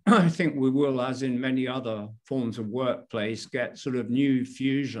I think we will, as in many other forms of workplace, get sort of new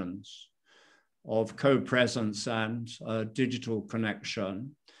fusions of co-presence and digital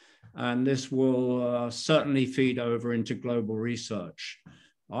connection. And this will certainly feed over into global research.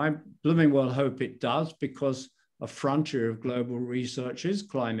 I blooming well hope it does, because a frontier of global research is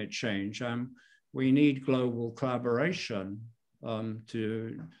climate change. We need global collaboration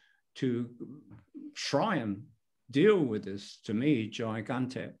to try and deal with this, to me,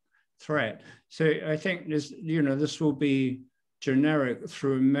 gigantic threat. So I think this, this will be generic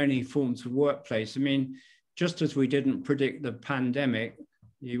through many forms of workplace. I mean, just as we didn't predict the pandemic,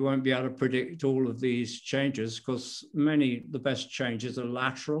 you won't be able to predict all of these changes, because the best changes are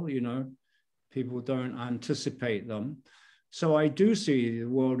lateral, people don't anticipate them. So I do see the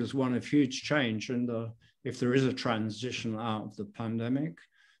world as one of huge change, and if there is a transition out of the pandemic,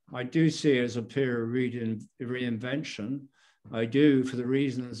 I do see it as a period of reinvention. I do, for the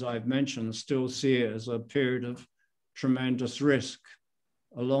reasons I've mentioned, still see it as a period of tremendous risk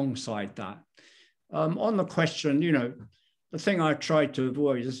alongside that. On the question, the thing I tried to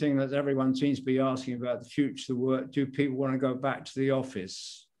avoid is the thing that everyone seems to be asking about the future of work. Do people want to go back to the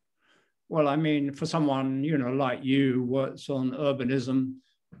office? Well, I mean, for someone, like you who works on urbanism,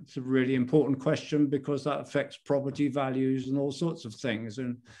 it's a really important question, because that affects property values and all sorts of things.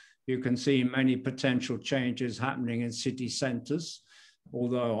 And you can see many potential changes happening in city centers,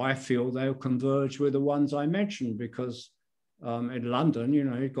 although I feel they'll converge with the ones I mentioned, because in London,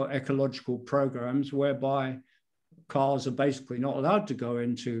 you've got ecological programs whereby cars are basically not allowed to go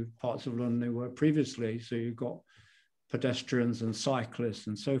into parts of London they were previously. So you've got pedestrians and cyclists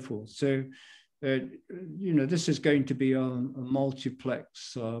and so forth. So, this is going to be a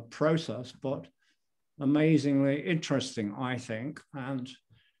multiplex process, but amazingly interesting, I think. And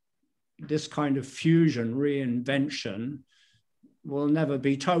this kind of fusion, reinvention, will never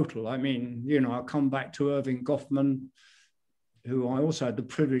be total. I mean, I'll come back to Irving Goffman, who I also had the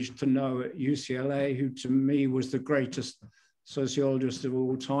privilege to know at UCLA, who to me was the greatest sociologist of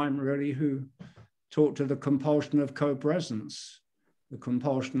all time, really, who talked to the compulsion of co-presence. The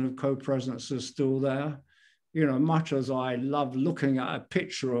compulsion of co-presence is still there. Much as I love looking at a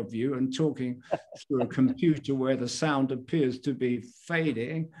picture of you and talking through a computer where the sound appears to be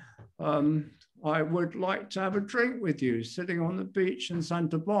fading, I would like to have a drink with you sitting on the beach in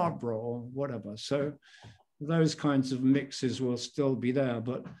Santa Barbara or whatever. So those kinds of mixes will still be there,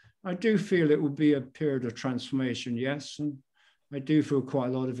 but I do feel it will be a period of transformation, yes. And I do feel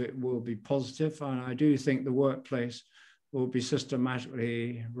quite a lot of it will be positive, and I do think the workplace will be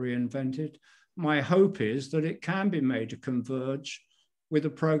systematically reinvented. My hope is that it can be made to converge with a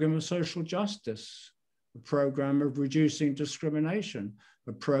program of social justice, a program of reducing discrimination,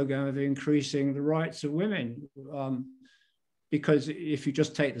 a program of increasing the rights of women. Because if you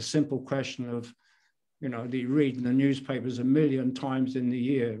just take the simple question of, you read in the newspapers 1 million times in the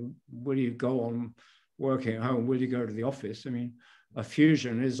year, will you go on working at home? Will you go to the office? I mean, a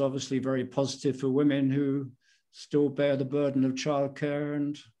fusion is obviously very positive for women who still bear the burden of childcare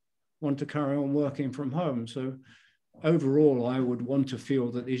and want to carry on working from home. So overall, I would want to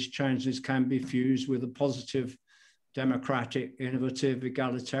feel that these changes can be fused with a positive, democratic, innovative,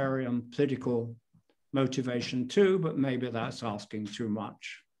 egalitarian political motivation too, but maybe that's asking too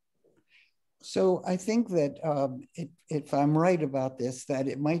much. So I think that if I'm right about this, that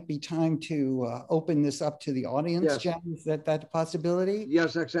it might be time to open this up to the audience, Yes. Jen. Is that a possibility?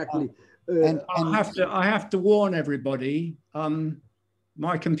 Yes, exactly. I have to warn everybody.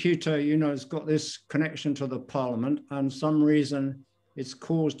 My computer, has got this connection to the Parliament, and for some reason it's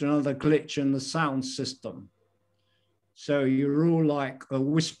caused another glitch in the sound system. So you're all like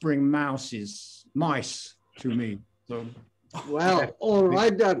whispering mice to me. So. Well, all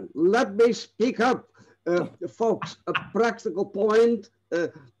right then, let me speak up. Folks, a practical point.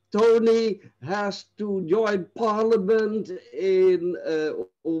 Tony has to join Parliament in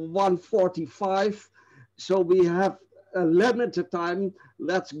 1:45, so we have a limited time.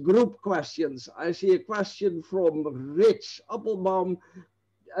 Let's group questions. I see a question from Rich Appelbaum,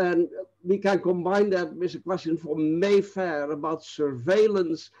 and we can combine that with a question from Mayfair about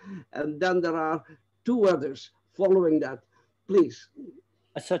surveillance, and then there are 2 others following that. Please.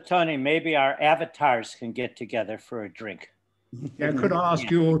 So Tony, maybe our avatars can get together for a drink. Yeah, could I ask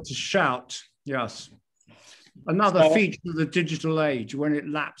you all to shout? Yes. Another feature of the digital age when it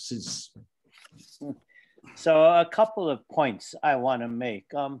lapses. So a couple of points I want to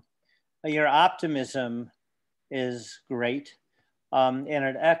make. Your optimism is great, and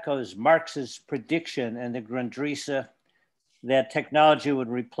it echoes Marx's prediction in the Grundrisse that technology would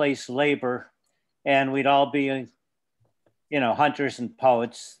replace labor and we'd all be hunters and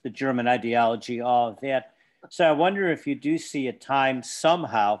poets, the German ideology, all of that. So I wonder if you do see a time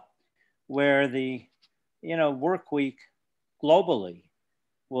somehow where the, work week globally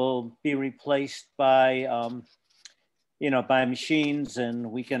will be replaced by, by machines, and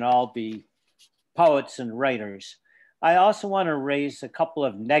we can all be poets and writers. I also want to raise a couple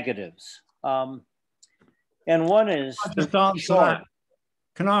of negatives. And one is I'll just answer that.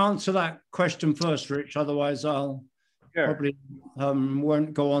 Can I answer that question first, Rich? Otherwise, I'll probably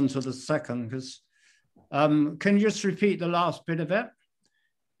won't go on to the second. Because can you just repeat the last bit of it?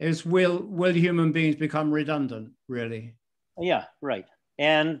 Is will human beings become redundant? Really? Yeah, right.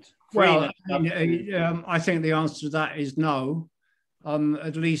 And well, I think the answer to that is no.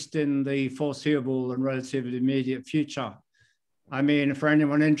 At least in the foreseeable and relatively immediate future. I mean, for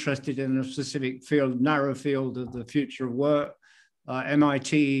anyone interested in a specific field, narrow field of the future of work,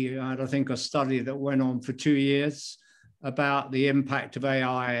 MIT had, I think, a study that went on for 2 years about the impact of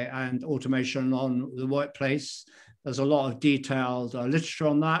AI and automation on the workplace. There's a lot of detailed literature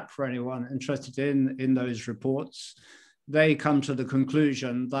on that for anyone interested in those reports. They come to the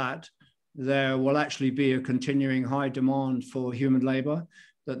conclusion that there will actually be a continuing high demand for human labor,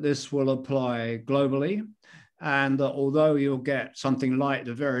 that this will apply globally, and that although you'll get something like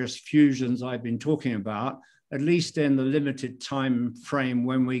the various fusions I've been talking about, at least in the limited time frame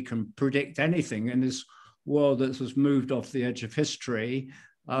when we can predict anything in this world that has moved off the edge of history,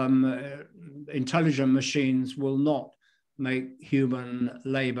 intelligent machines will not make human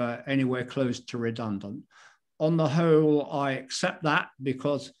labor anywhere close to redundant. On the whole, I accept that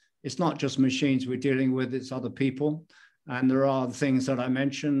because it's not just machines we're dealing with, it's other people. And there are the things that I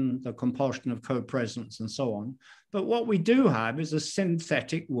mentioned, the compulsion of co-presence and so on. But what we do have is a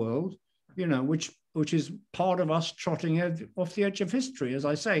synthetic world, you know, which is part of us trotting off the edge of history. As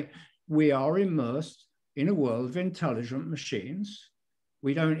I say, we are immersed in a world of intelligent machines.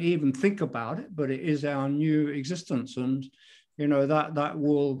 We don't even think about it, but it is our new existence. And, you know, that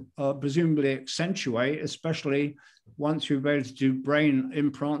will presumably accentuate, especially once you're able to do brain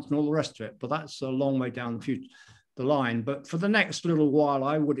implants and all the rest of it. But that's a long way down the line. But for the next little while,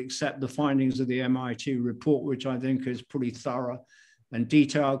 I would accept the findings of the MIT report, which I think is pretty thorough and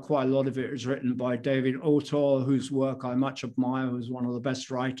detailed. Quite a lot of it is written by David Autor, whose work I much admire, who's one of the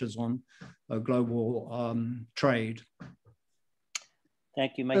best writers on global trade.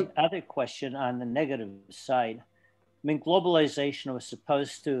 Thank you. My other question on the negative side, I mean, globalization was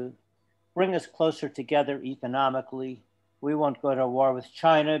supposed to bring us closer together economically. We won't go to war with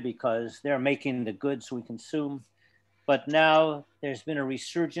China because they're making the goods we consume. But now there's been a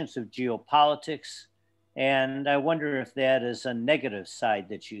resurgence of geopolitics. And I wonder if that is a negative side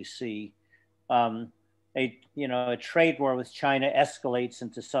that you see. A trade war with China escalates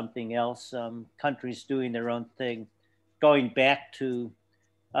into something else, countries doing their own thing, going back to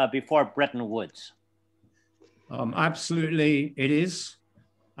before Bretton Woods. Absolutely, it is.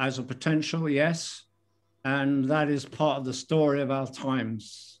 As a potential, yes. And that is part of the story of our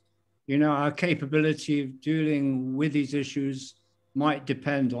times. You know, our capability of dealing with these issues might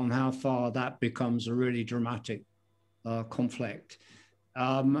depend on how far that becomes a really dramatic conflict.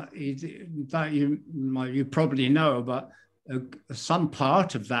 That you probably know, but some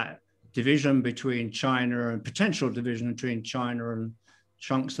part of that division between China and potential division between China and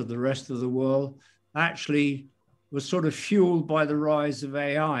chunks of the rest of the world actually was sort of fueled by the rise of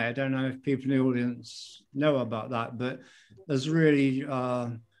AI. I don't know if people in the audience know about that, but there's really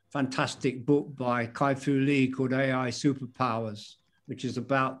a fantastic book by Kai-Fu Lee called AI Superpowers, which is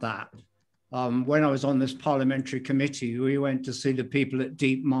about that. When I was on this parliamentary committee, we went to see the people at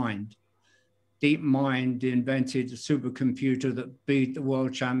DeepMind. DeepMind invented a supercomputer that beat the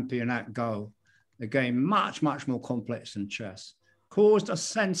world champion at Go, a game much, much more complex than chess, caused a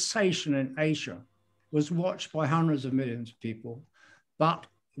sensation in Asia, was watched by hundreds of millions of people, but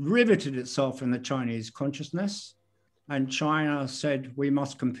riveted itself in the Chinese consciousness. And China said, we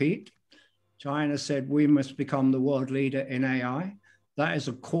must compete. China said, we must become the world leader in AI. That is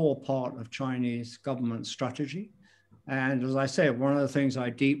a core part of Chinese government strategy. And as I said, one of the things I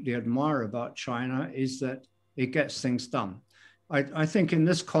deeply admire about China is that it gets things done. I think in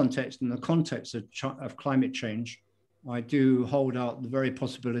this context, in the context of climate change, I do hold out the very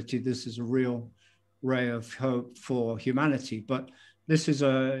possibility this is a real ray of hope for humanity. But this is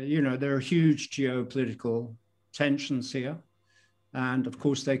there are huge geopolitical tensions here. And of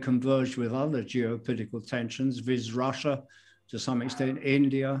course, they converge with other geopolitical tensions, viz. Russia, to some extent,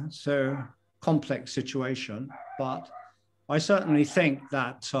 India. So complex situation. But I certainly think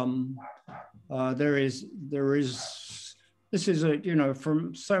that this is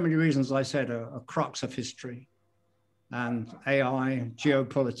from so many reasons, I said, a crux of history. And AI,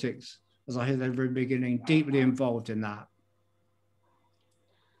 geopolitics, as I said at the very beginning, deeply involved in that.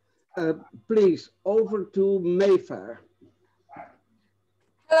 Please, over to Mayfair.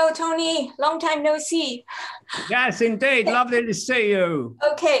 Hello, Tony. Long time no see. Yes, indeed. Lovely to see you.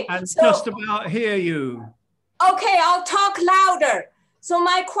 Okay. And So, just about hear you. okay, I'll talk louder. So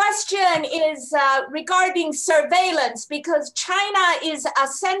my question is regarding surveillance, because China is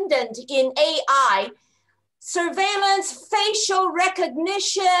ascendant in AI. Surveillance, facial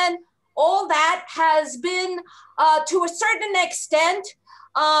recognition, all that has been, to a certain extent,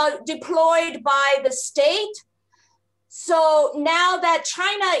 deployed by the state. So now that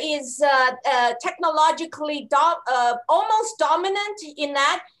China is technologically almost dominant in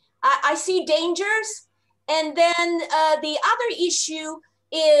that, I see dangers. And then the other issue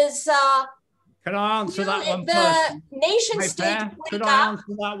is Can I answer that one the first? nation state. Could I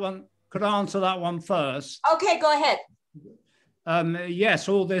answer that one? Could I answer that one first? Okay, go ahead. Yes,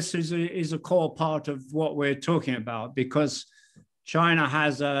 all this is a core part of what we're talking about, because China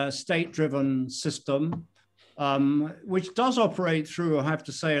has a state-driven system which does operate through, I have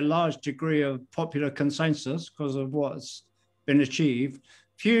to say, a large degree of popular consensus because of what's been achieved,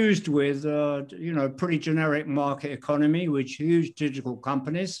 fused with, pretty generic market economy with huge digital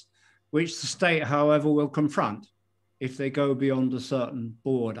companies, which the state, however, will confront if they go beyond a certain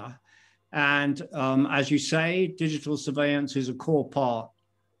border. And as you say, digital surveillance is a core part,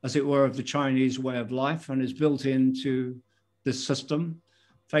 as it were, of the Chinese way of life and is built into this system.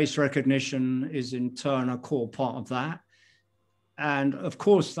 Face recognition is in turn a core part of that. And of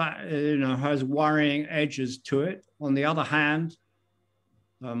course, that has worrying edges to it. On the other hand,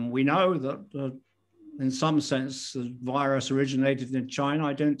 we know that in some sense, the virus originated in China.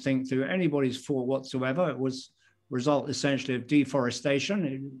 I don't think through anybody's fault whatsoever. It was a result essentially of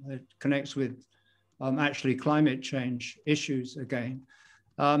deforestation. It connects with actually climate change issues again.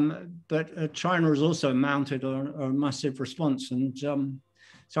 But China has also mounted a massive response. And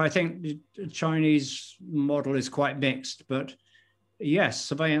so I think the Chinese model is quite mixed. But yes,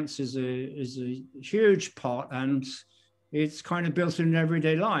 surveillance is a huge part, and it's kind of built in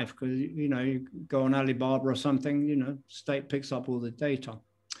everyday life because, you go on Alibaba or something, state picks up all the data.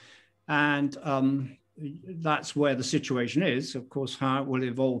 And that's where the situation is. Of course, how it will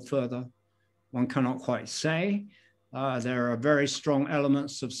evolve further, one cannot quite say. There are very strong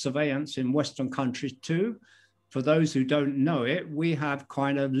elements of surveillance in Western countries too. For those who don't know it, we have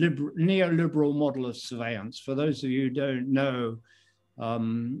kind of neoliberal model of surveillance. For those of you who don't know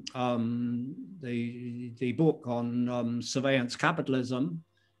the book on surveillance capitalism,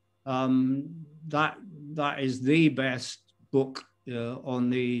 that is the best book on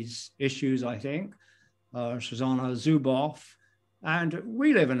these issues, I think. Shoshana Zuboff. And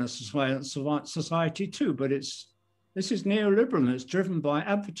we live in a surveillance society too, but this is neoliberal. It's driven by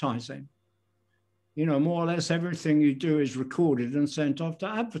advertising. More or less everything you do is recorded and sent off to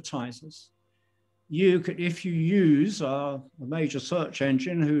advertisers. If you use a major search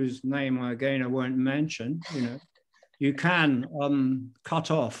engine, whose name again I won't mention, you can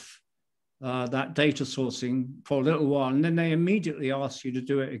cut off that data sourcing for a little while, and then they immediately ask you to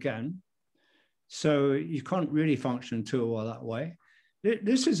do it again. So you can't really function too well that way.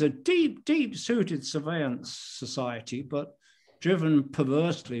 This is a deep-suited surveillance society, but driven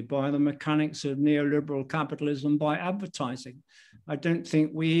perversely by the mechanics of neoliberal capitalism by advertising. I don't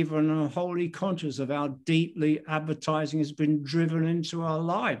think we even are wholly conscious of how deeply advertising has been driven into our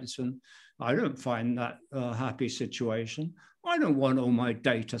lives. And I don't find that a happy situation. I don't want all my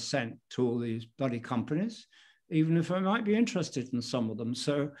data sent to all these bloody companies, even if I might be interested in some of them.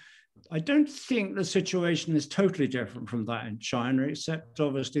 So I don't think the situation is totally different from that in China, except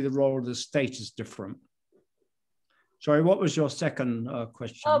obviously the role of the state is different. Sorry, what was your second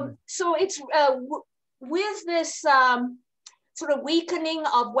question? So it's with this sort of weakening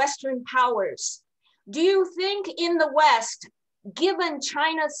of Western powers, do you think in the West, given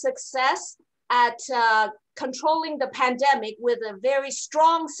China's success at controlling the pandemic with a very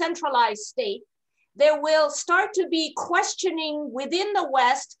strong centralized state, there will start to be questioning within the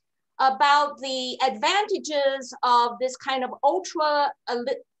West about the advantages of this kind of ultra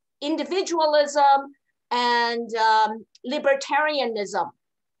individualism and libertarianism?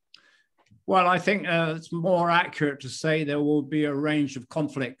 Well, I think it's more accurate to say there will be a range of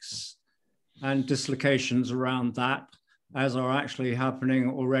conflicts and dislocations around that, as are actually happening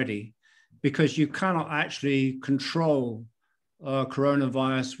already, because you cannot actually control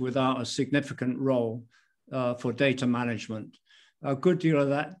coronavirus without a significant role for data management. A good deal of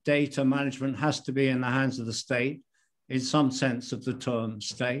that data management has to be in the hands of the state, in some sense of the term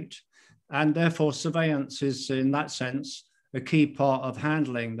state. And therefore, surveillance is, in that sense, a key part of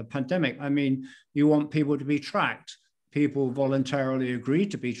handling the pandemic. I mean, you want people to be tracked. People voluntarily agree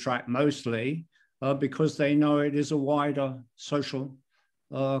to be tracked mostly because they know it is a wider social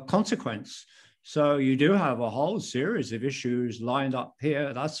consequence. So you do have a whole series of issues lined up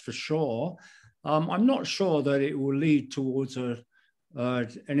here, that's for sure. I'm not sure that it will lead towards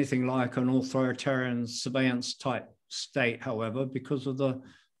anything like an authoritarian surveillance type state, however, because of the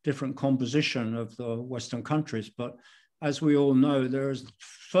different composition of the Western countries. But as we all know, there's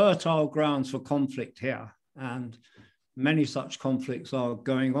fertile grounds for conflict here, and many such conflicts are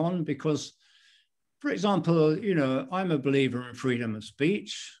going on because, for example, you know, I'm a believer in freedom of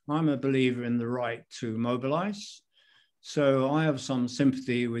speech. I'm a believer in the right to mobilize. So I have some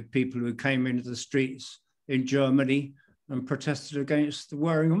sympathy with people who came into the streets in Germany and protested against the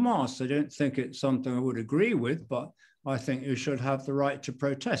wearing of masks. I don't think it's something I would agree with, but I think you should have the right to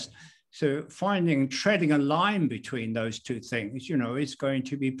protest. So treading a line between those two things, you know, is going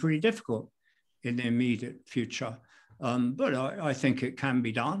to be pretty difficult in the immediate future. But I think it can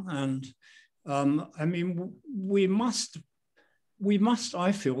be done. And I mean, we must,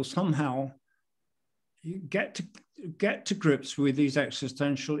 I feel, somehow get to grips with these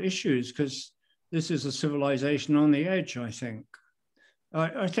existential issues, because this is a civilization on the edge, I think.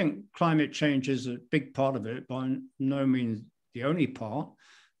 I think climate change is a big part of it, by no means the only part.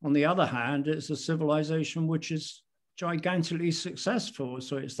 On the other hand, it's a civilization which is gigantically successful.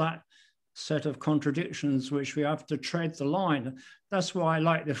 So it's that set of contradictions which we have to tread the line. That's why I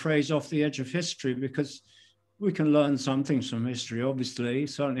like the phrase "off the edge of history," because we can learn some things from history, obviously,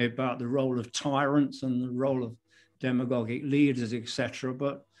 certainly about the role of tyrants and the role of demagogic leaders, etc.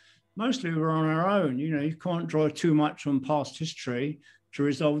 But mostly we're on our own. You know, you can't draw too much on past history to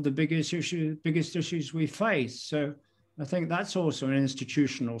resolve the biggest issues we face. So I think that's also an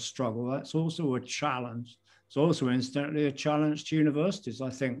institutional struggle. That's also a challenge. It's also incidentally a challenge to universities, I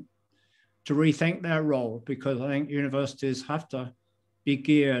think, to rethink their role, because I think universities have to be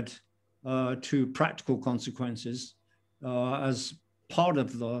geared to practical consequences as part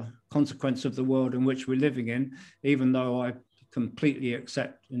of the consequence of the world in which we're living in, even though I completely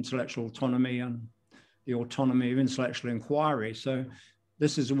accept intellectual autonomy and the autonomy of intellectual inquiry. So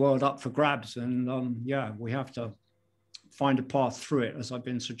this is a world up for grabs, and yeah, we have to find a path through it, as I've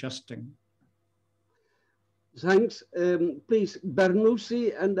been suggesting. Thanks. Please,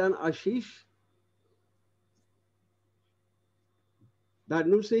 Bernousi and then Ashish.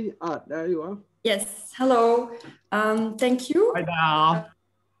 Bernousi, there you are. Yes, hello. Thank you. Hi there.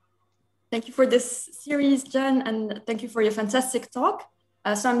 Thank you for this series, Jen, and thank you for your fantastic talk.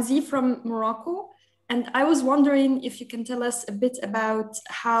 So I'm Z from Morocco, and I was wondering if you can tell us a bit about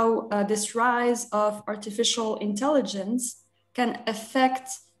how this rise of artificial intelligence can affect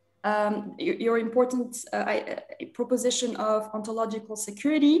your important proposition of ontological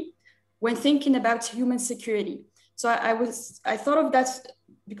security when thinking about human security. So I thought of that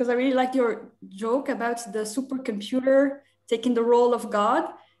because I really liked your joke about the supercomputer taking the role of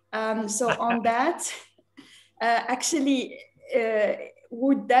God. So on that, actually,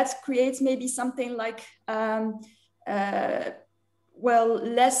 would that create maybe something like, well,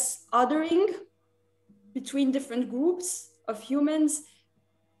 less othering between different groups of humans,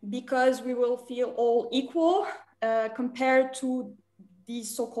 because we will feel all equal compared to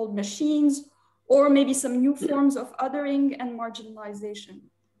these so-called machines, or maybe some new forms of othering and marginalization?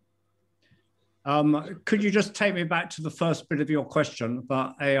 Could you just take me back to the first bit of your question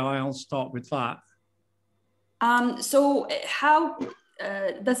about AI? I'll start with that. So how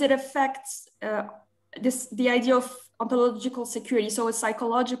does it affect the idea of ontological security? So a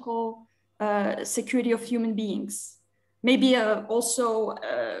psychological security of human beings, maybe also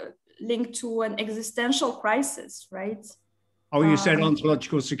linked to an existential crisis, right? Oh, you said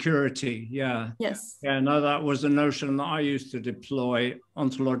ontological security, yeah. Yes. Yeah, no, that was a notion that I used to deploy,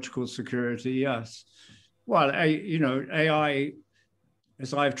 ontological security, yes. Well, you know, AI,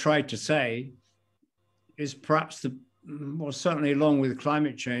 as I've tried to say, is perhaps well, certainly along with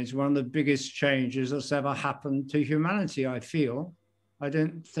climate change, one of the biggest changes that's ever happened to humanity, I feel. I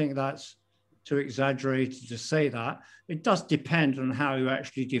don't think that's too exaggerated to say that. It does depend on how you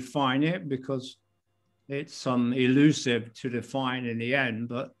actually define it, because it's elusive to define in the end,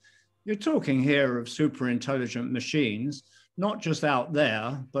 but you're talking here of super intelligent machines, not just out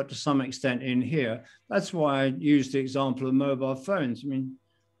there, but to some extent in here. That's why I used the example of mobile phones. I mean,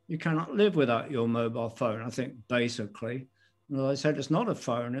 you cannot live without your mobile phone, I think, basically. And as I said, it's not a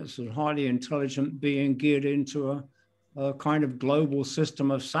phone, it's a highly intelligent being geared into a kind of global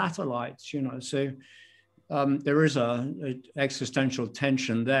system of satellites, you know, so there is an existential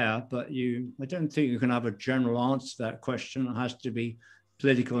tension there, but I don't think you can have a general answer to that question. It has to be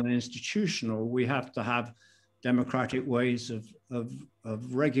political and institutional. We have to have democratic ways of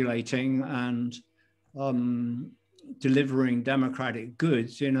regulating and delivering democratic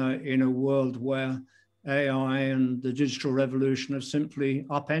goods in a world where AI and the digital revolution have simply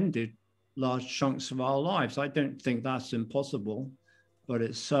upended large chunks of our lives. I don't think that's impossible, but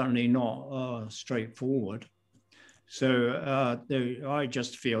it's certainly not straightforward. So I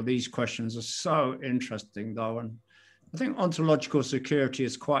just feel these questions are so interesting, though. And I think ontological security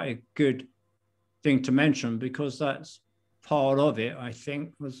is quite a good thing to mention, because that's part of it, I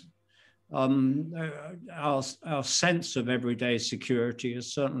think, was our sense of everyday security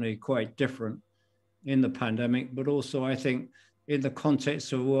is certainly quite different in the pandemic, but also I think in the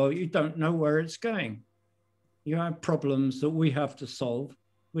context of, well, you don't know where it's going. You have problems that we have to solve,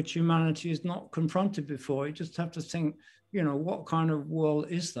 which humanity has not confronted before. You just have to think, what kind of world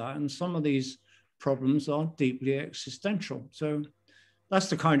is that? And some of these problems are deeply existential. So that's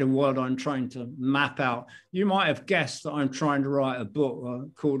the kind of world I'm trying to map out. You might have guessed that I'm trying to write a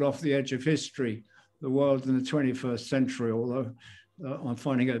book called Off the Edge of History, The World in the 21st Century, although I'm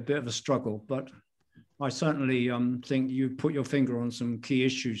finding it a bit of a struggle. But I certainly think you put your finger on some key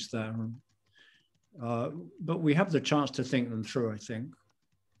issues there. But we have the chance to think them through, I think.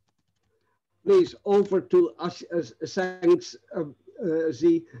 Please, over to thanks,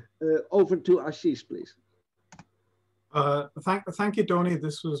 Z. Over to Ashish, please. Thank you, Tony.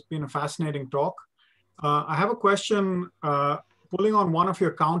 This has been a fascinating talk. I have a question pulling on one of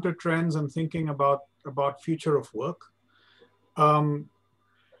your counter trends and thinking about future of work.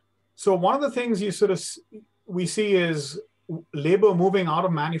 So one of the things we see is labor moving out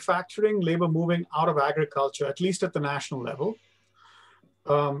of manufacturing, labor moving out of agriculture, at least at the national level.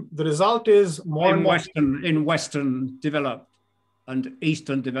 The result is more and more in Western developed and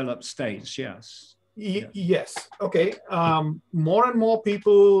Eastern developed states, yes. Yes. Okay. More and more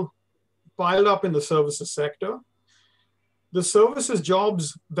people piled up in the services sector. The services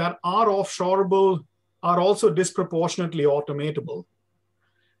jobs that are offshoreable are also disproportionately automatable.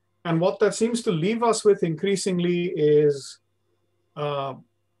 And what that seems to leave us with increasingly is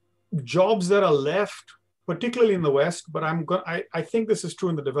jobs that are left, particularly in the West, but I think this is true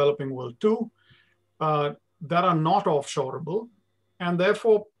in the developing world too, that are not offshoreable. And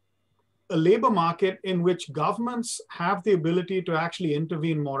therefore, a labor market in which governments have the ability to actually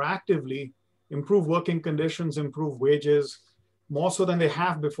intervene more actively, improve working conditions, improve wages, more so than they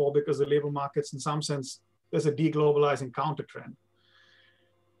have before, because the labor markets, in some sense, there's a deglobalizing counter trend.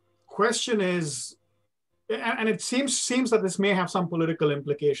 Question is, and it seems that this may have some political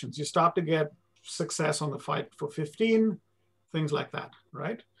implications. You start to get success on the Fight for 15, things like that,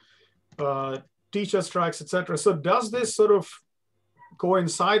 right? Teacher strikes, etc. So does this sort of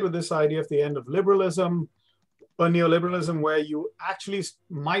coincide with this idea of the end of liberalism, or neoliberalism, where you actually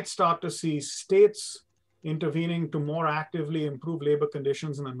might start to see states intervening to more actively improve labor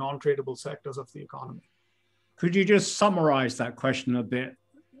conditions in the non-tradable sectors of the economy? Could you just summarize that question a bit?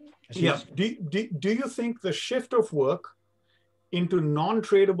 Yeah. Do you think the shift of work into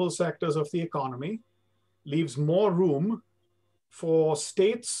non-tradable sectors of the economy leaves more room for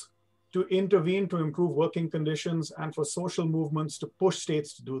states to intervene to improve working conditions and for social movements to push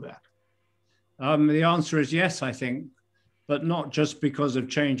states to do that? The answer is yes, I think, but not just because of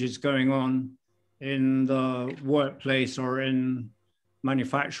changes going on in the workplace or in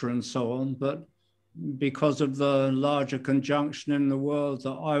manufacture and so on, but because of the larger conjunction in the world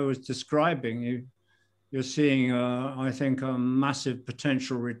that I was describing. You're seeing, I think, a massive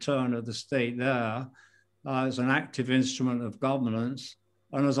potential return of the state there as an active instrument of governance.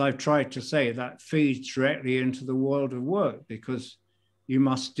 And as I've tried to say, that feeds directly into the world of work, because you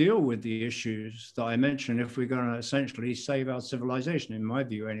must deal with the issues that I mentioned if we're going to essentially save our civilization, in my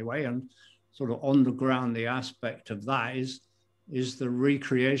view anyway. And sort of on the ground, the aspect of that is the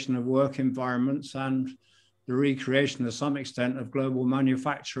recreation of work environments and the recreation to some extent of global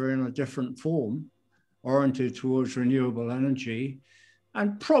manufacture in a different form, oriented towards renewable energy,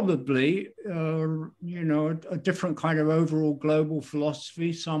 and probably, a different kind of overall global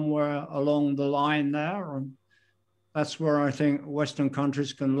philosophy somewhere along the line there. And that's where I think Western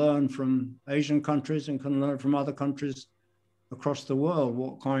countries can learn from Asian countries and can learn from other countries across the world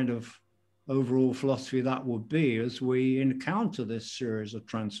what kind of overall philosophy that would be as we encounter this series of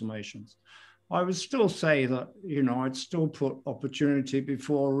transformations. I would still say that, I'd still put opportunity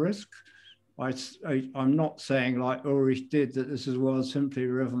before risk. I'm not saying like Ulrich did that this is world simply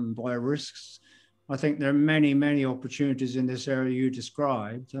driven by risks. I think there are many, many opportunities in this area you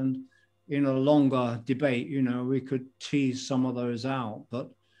described, and in a longer debate, we could tease some of those out. But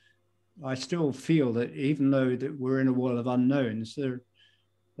I still feel that even though that we're in a world of unknowns,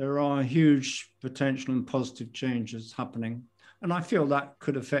 there are huge potential and positive changes happening. And I feel that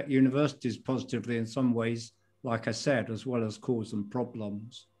could affect universities positively in some ways like I said, as well as causing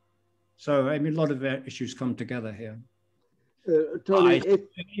problems. So, I mean, a lot of issues come together here. Tony,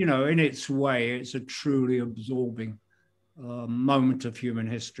 you know, in its way, it's a truly absorbing moment of human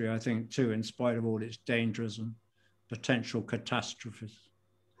history, I think, too, in spite of all its dangers and potential catastrophes.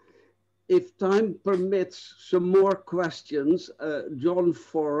 If time permits some more questions, John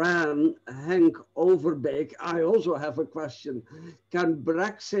Foran, Henk Overbeek, I also have a question. Can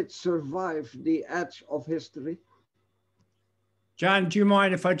Brexit survive the edge of history? Jan, do you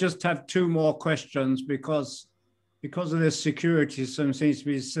mind if I just have two more questions? Because of this security system, seems to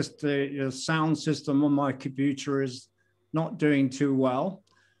be the sound system on my computer is not doing too well.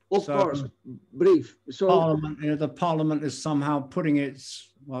 Of course, brief. So Parliament, you know, the Parliament is somehow putting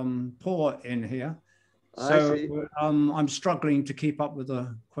its paw in here. So I'm struggling to keep up with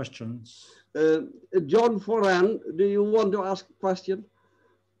the questions. John Foran, do you want to ask a question?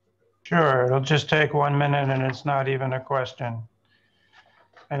 Sure, it'll just take 1 minute and it's not even a question.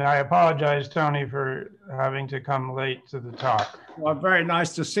 And I apologize, Tony, for having to come late to the talk. Well, very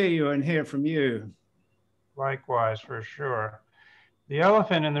nice to see you and hear from you. Likewise, for sure. The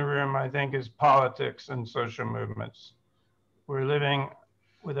elephant in the room, I think, is politics and social movements. We're living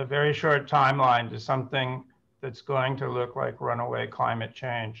with a very short timeline to something that's going to look like runaway climate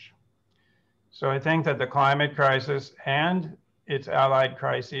change. So I think that the climate crisis and its allied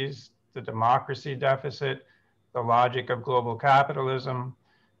crises, the democracy deficit, the logic of global capitalism,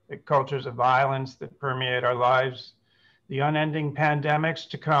 the cultures of violence that permeate our lives, the unending pandemics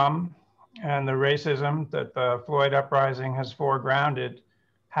to come, and the racism that the Floyd uprising has foregrounded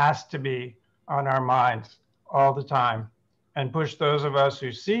has to be on our minds all the time and push those of us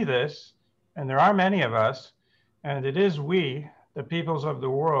who see this, and there are many of us, and it is we, the peoples of the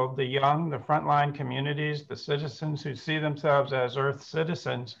world, the young, the frontline communities, the citizens who see themselves as Earth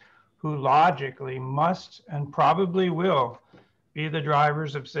citizens, who logically must and probably will be the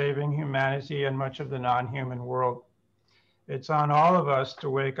drivers of saving humanity and much of the non-human world. It's on all of us to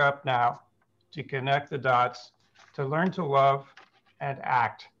wake up now, to connect the dots, to learn to love and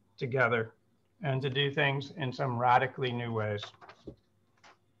act together, and to do things in some radically new ways.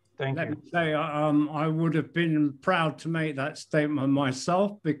 Thank you. Let me say, I would have been proud to make that statement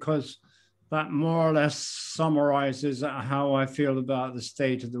myself, because that more or less summarizes how I feel about the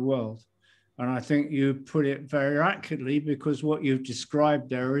state of the world. And I think you put it very accurately, because what you've described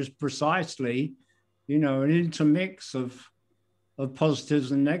there is precisely, you know, an intermix of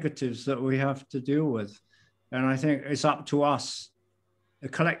positives and negatives that we have to deal with. And I think it's up to us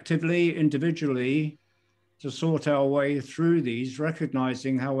collectively, individually, to sort our way through these,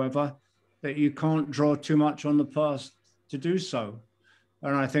 recognizing, however, that you can't draw too much on the past to do so.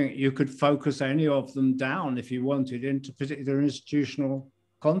 And I think you could focus any of them down if you wanted into particular institutional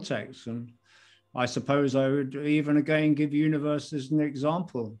contexts. And I suppose I would even again give universities an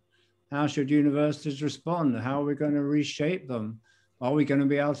example. How should universities respond? How are we going to reshape them? Are we going to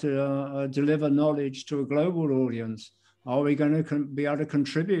be able to deliver knowledge to a global audience? Are we going to be able to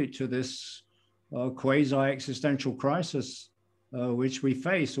contribute to this quasi-existential crisis which we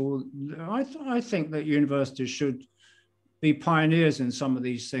face? Or I think that universities should be pioneers in some of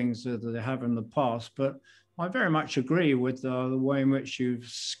these things that they have in the past, but I very much agree with the way in which you've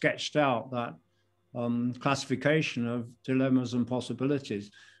sketched out that classification of dilemmas and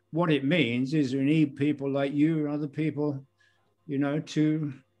possibilities. What it means is we need people like you and other people, you know,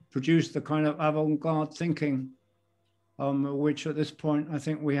 to produce the kind of avant-garde thinking which at this point I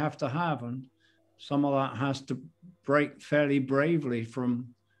think we have to have. And some of that has to break fairly bravely from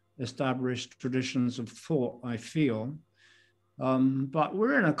established traditions of thought, I feel. But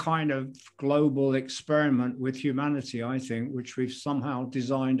we're in a kind of global experiment with humanity, I think, which we've somehow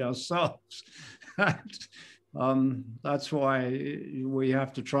designed ourselves. That's why we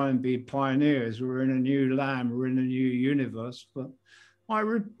have to try and be pioneers. We're in a new land, we're in a new universe. But I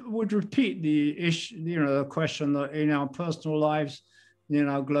would repeat the issue, you know, the question that in our personal lives, in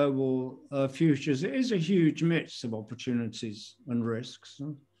our global futures, it is a huge mix of opportunities and risks.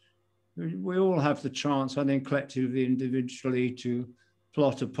 We all have the chance, I think, collectively, individually, to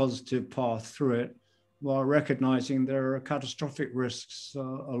plot a positive path through it, while recognizing there are catastrophic risks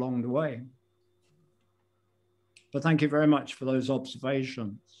along the way. But thank you very much for those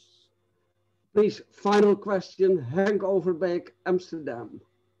observations. Please, final question, Henk Overbeek, Amsterdam.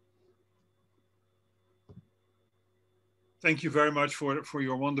 Thank you very much for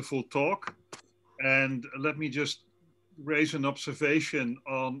your wonderful talk. And let me just raise an observation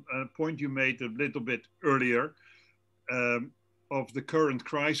on a point you made a little bit earlier of the current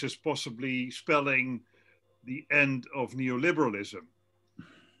crisis possibly spelling the end of neoliberalism.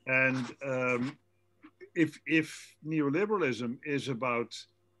 And if neoliberalism is about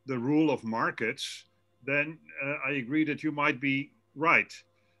the rule of markets, then I agree that you might be right.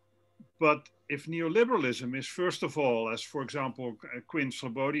 But if neoliberalism is, first of all, as for example, Quinn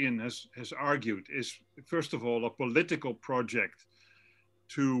Slobodian has argued, is first of all a political project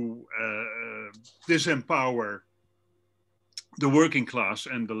to disempower the working class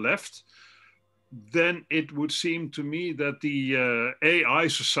and the left, then it would seem to me that the AI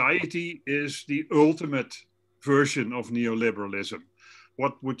society is the ultimate version of neoliberalism.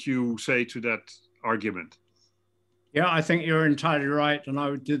 What would you say to that argument? Yeah, I think you're entirely right. And I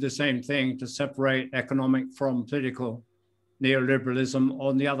would do the same thing to separate economic from political neoliberalism.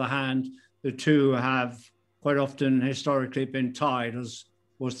 On the other hand, the two have quite often historically been tied, as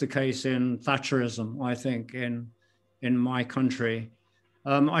was the case in Thatcherism, I think, in my country.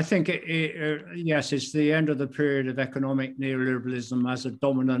 I think, yes, it's the end of the period of economic neoliberalism as a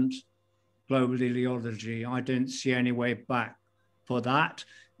dominant global ideology. I don't see any way back for that,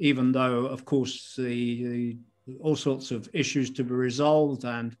 even though, of course, the all sorts of issues to be resolved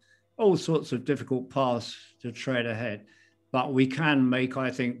and all sorts of difficult paths to tread ahead. But we can make, I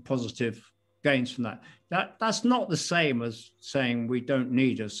think, positive gains from that. That's not the same as saying we don't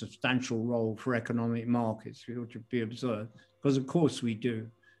need a substantial role for economic markets, which would be absurd, because of course we do.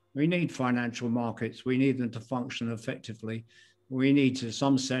 We need financial markets. We need them to function effectively. We need to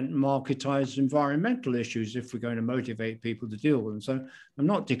some extent marketize environmental issues if we're going to motivate people to deal with them. So I'm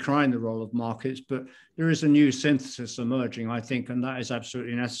not decrying the role of markets, but there is a new synthesis emerging, I think, and that is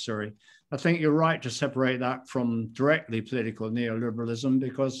absolutely necessary. I think you're right to separate that from directly political neoliberalism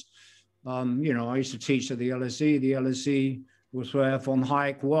because, you know, I used to teach at the LSE. The LSE was where von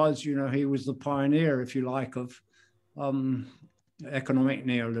Hayek was. You know, he was the pioneer, if you like, of economic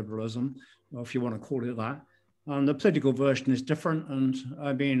neoliberalism, or if you want to call it that. The political version is different. And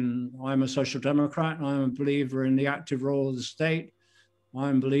I mean, I'm a social democrat. I'm a believer in the active role of the state.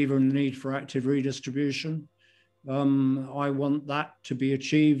 I'm a believer in the need for active redistribution. I want that to be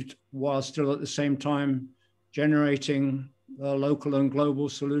achieved while still at the same time generating local and global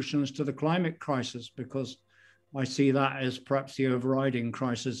solutions to the climate crisis, because I see that as perhaps the overriding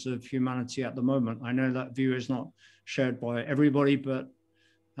crisis of humanity at the moment. I know that view is not shared by everybody, but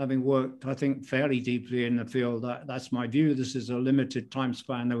having worked, I think, fairly deeply in the field, that's my view. This is a limited time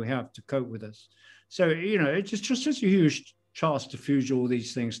span that we have to cope with this. So, you know, it's just a huge task to fuse all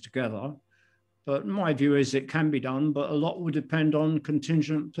these things together. But my view is it can be done, but a lot will depend on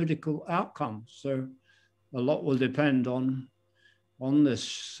contingent political outcomes. So a lot will depend on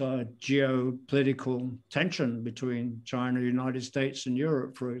this geopolitical tension between China, the United States, and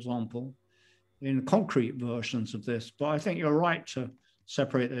Europe, for example, in concrete versions of this. But I think you're right to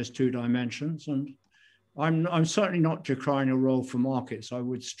separate those two dimensions. And I'm certainly not decrying a role for markets. I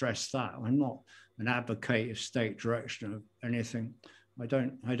would stress that. I'm not an advocate of state direction of anything. I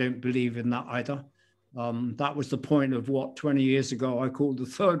don't believe in that either. That was the point of what 20 years ago I called the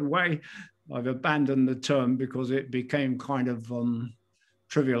third way. I've abandoned the term because it became kind of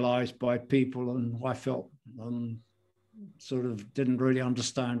trivialized by people, and I felt sort of didn't really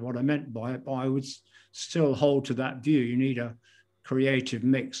understand what I meant by it. But I would still hold to that view. You need a creative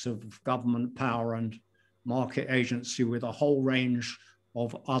mix of government power and market agency with a whole range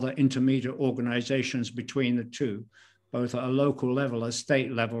of other intermediate organizations between the two, both at a local level, a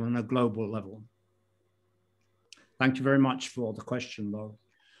state level, and a global level. Thank you very much for the question, though.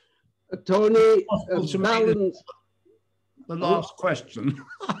 Tony, balance. The last question.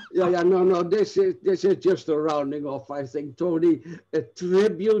 No, this is just a rounding off, I think. Tony, a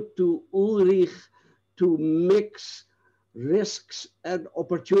tribute to Ulrich to mix risks and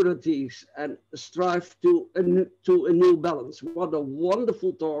opportunities and strive to a new balance. What a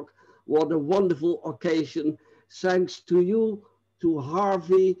wonderful talk. What a wonderful occasion. Thanks to you, to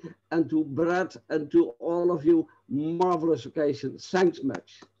Harvey, and to Brett, and to all of you. Marvelous occasion. Thanks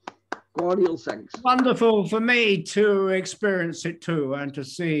much. Cordial thanks. Wonderful for me to experience it too, and to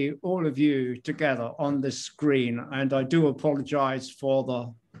see all of you together on this screen. And I do apologize for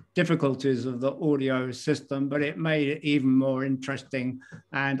the difficulties of the audio system, but it made it even more interesting,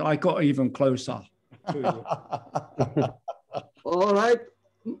 and I got even closer to you. All right.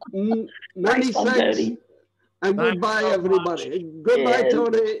 Many thanks. And goodbye, everybody. Goodbye,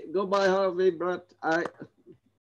 Tony. Goodbye, Harvey, Brett.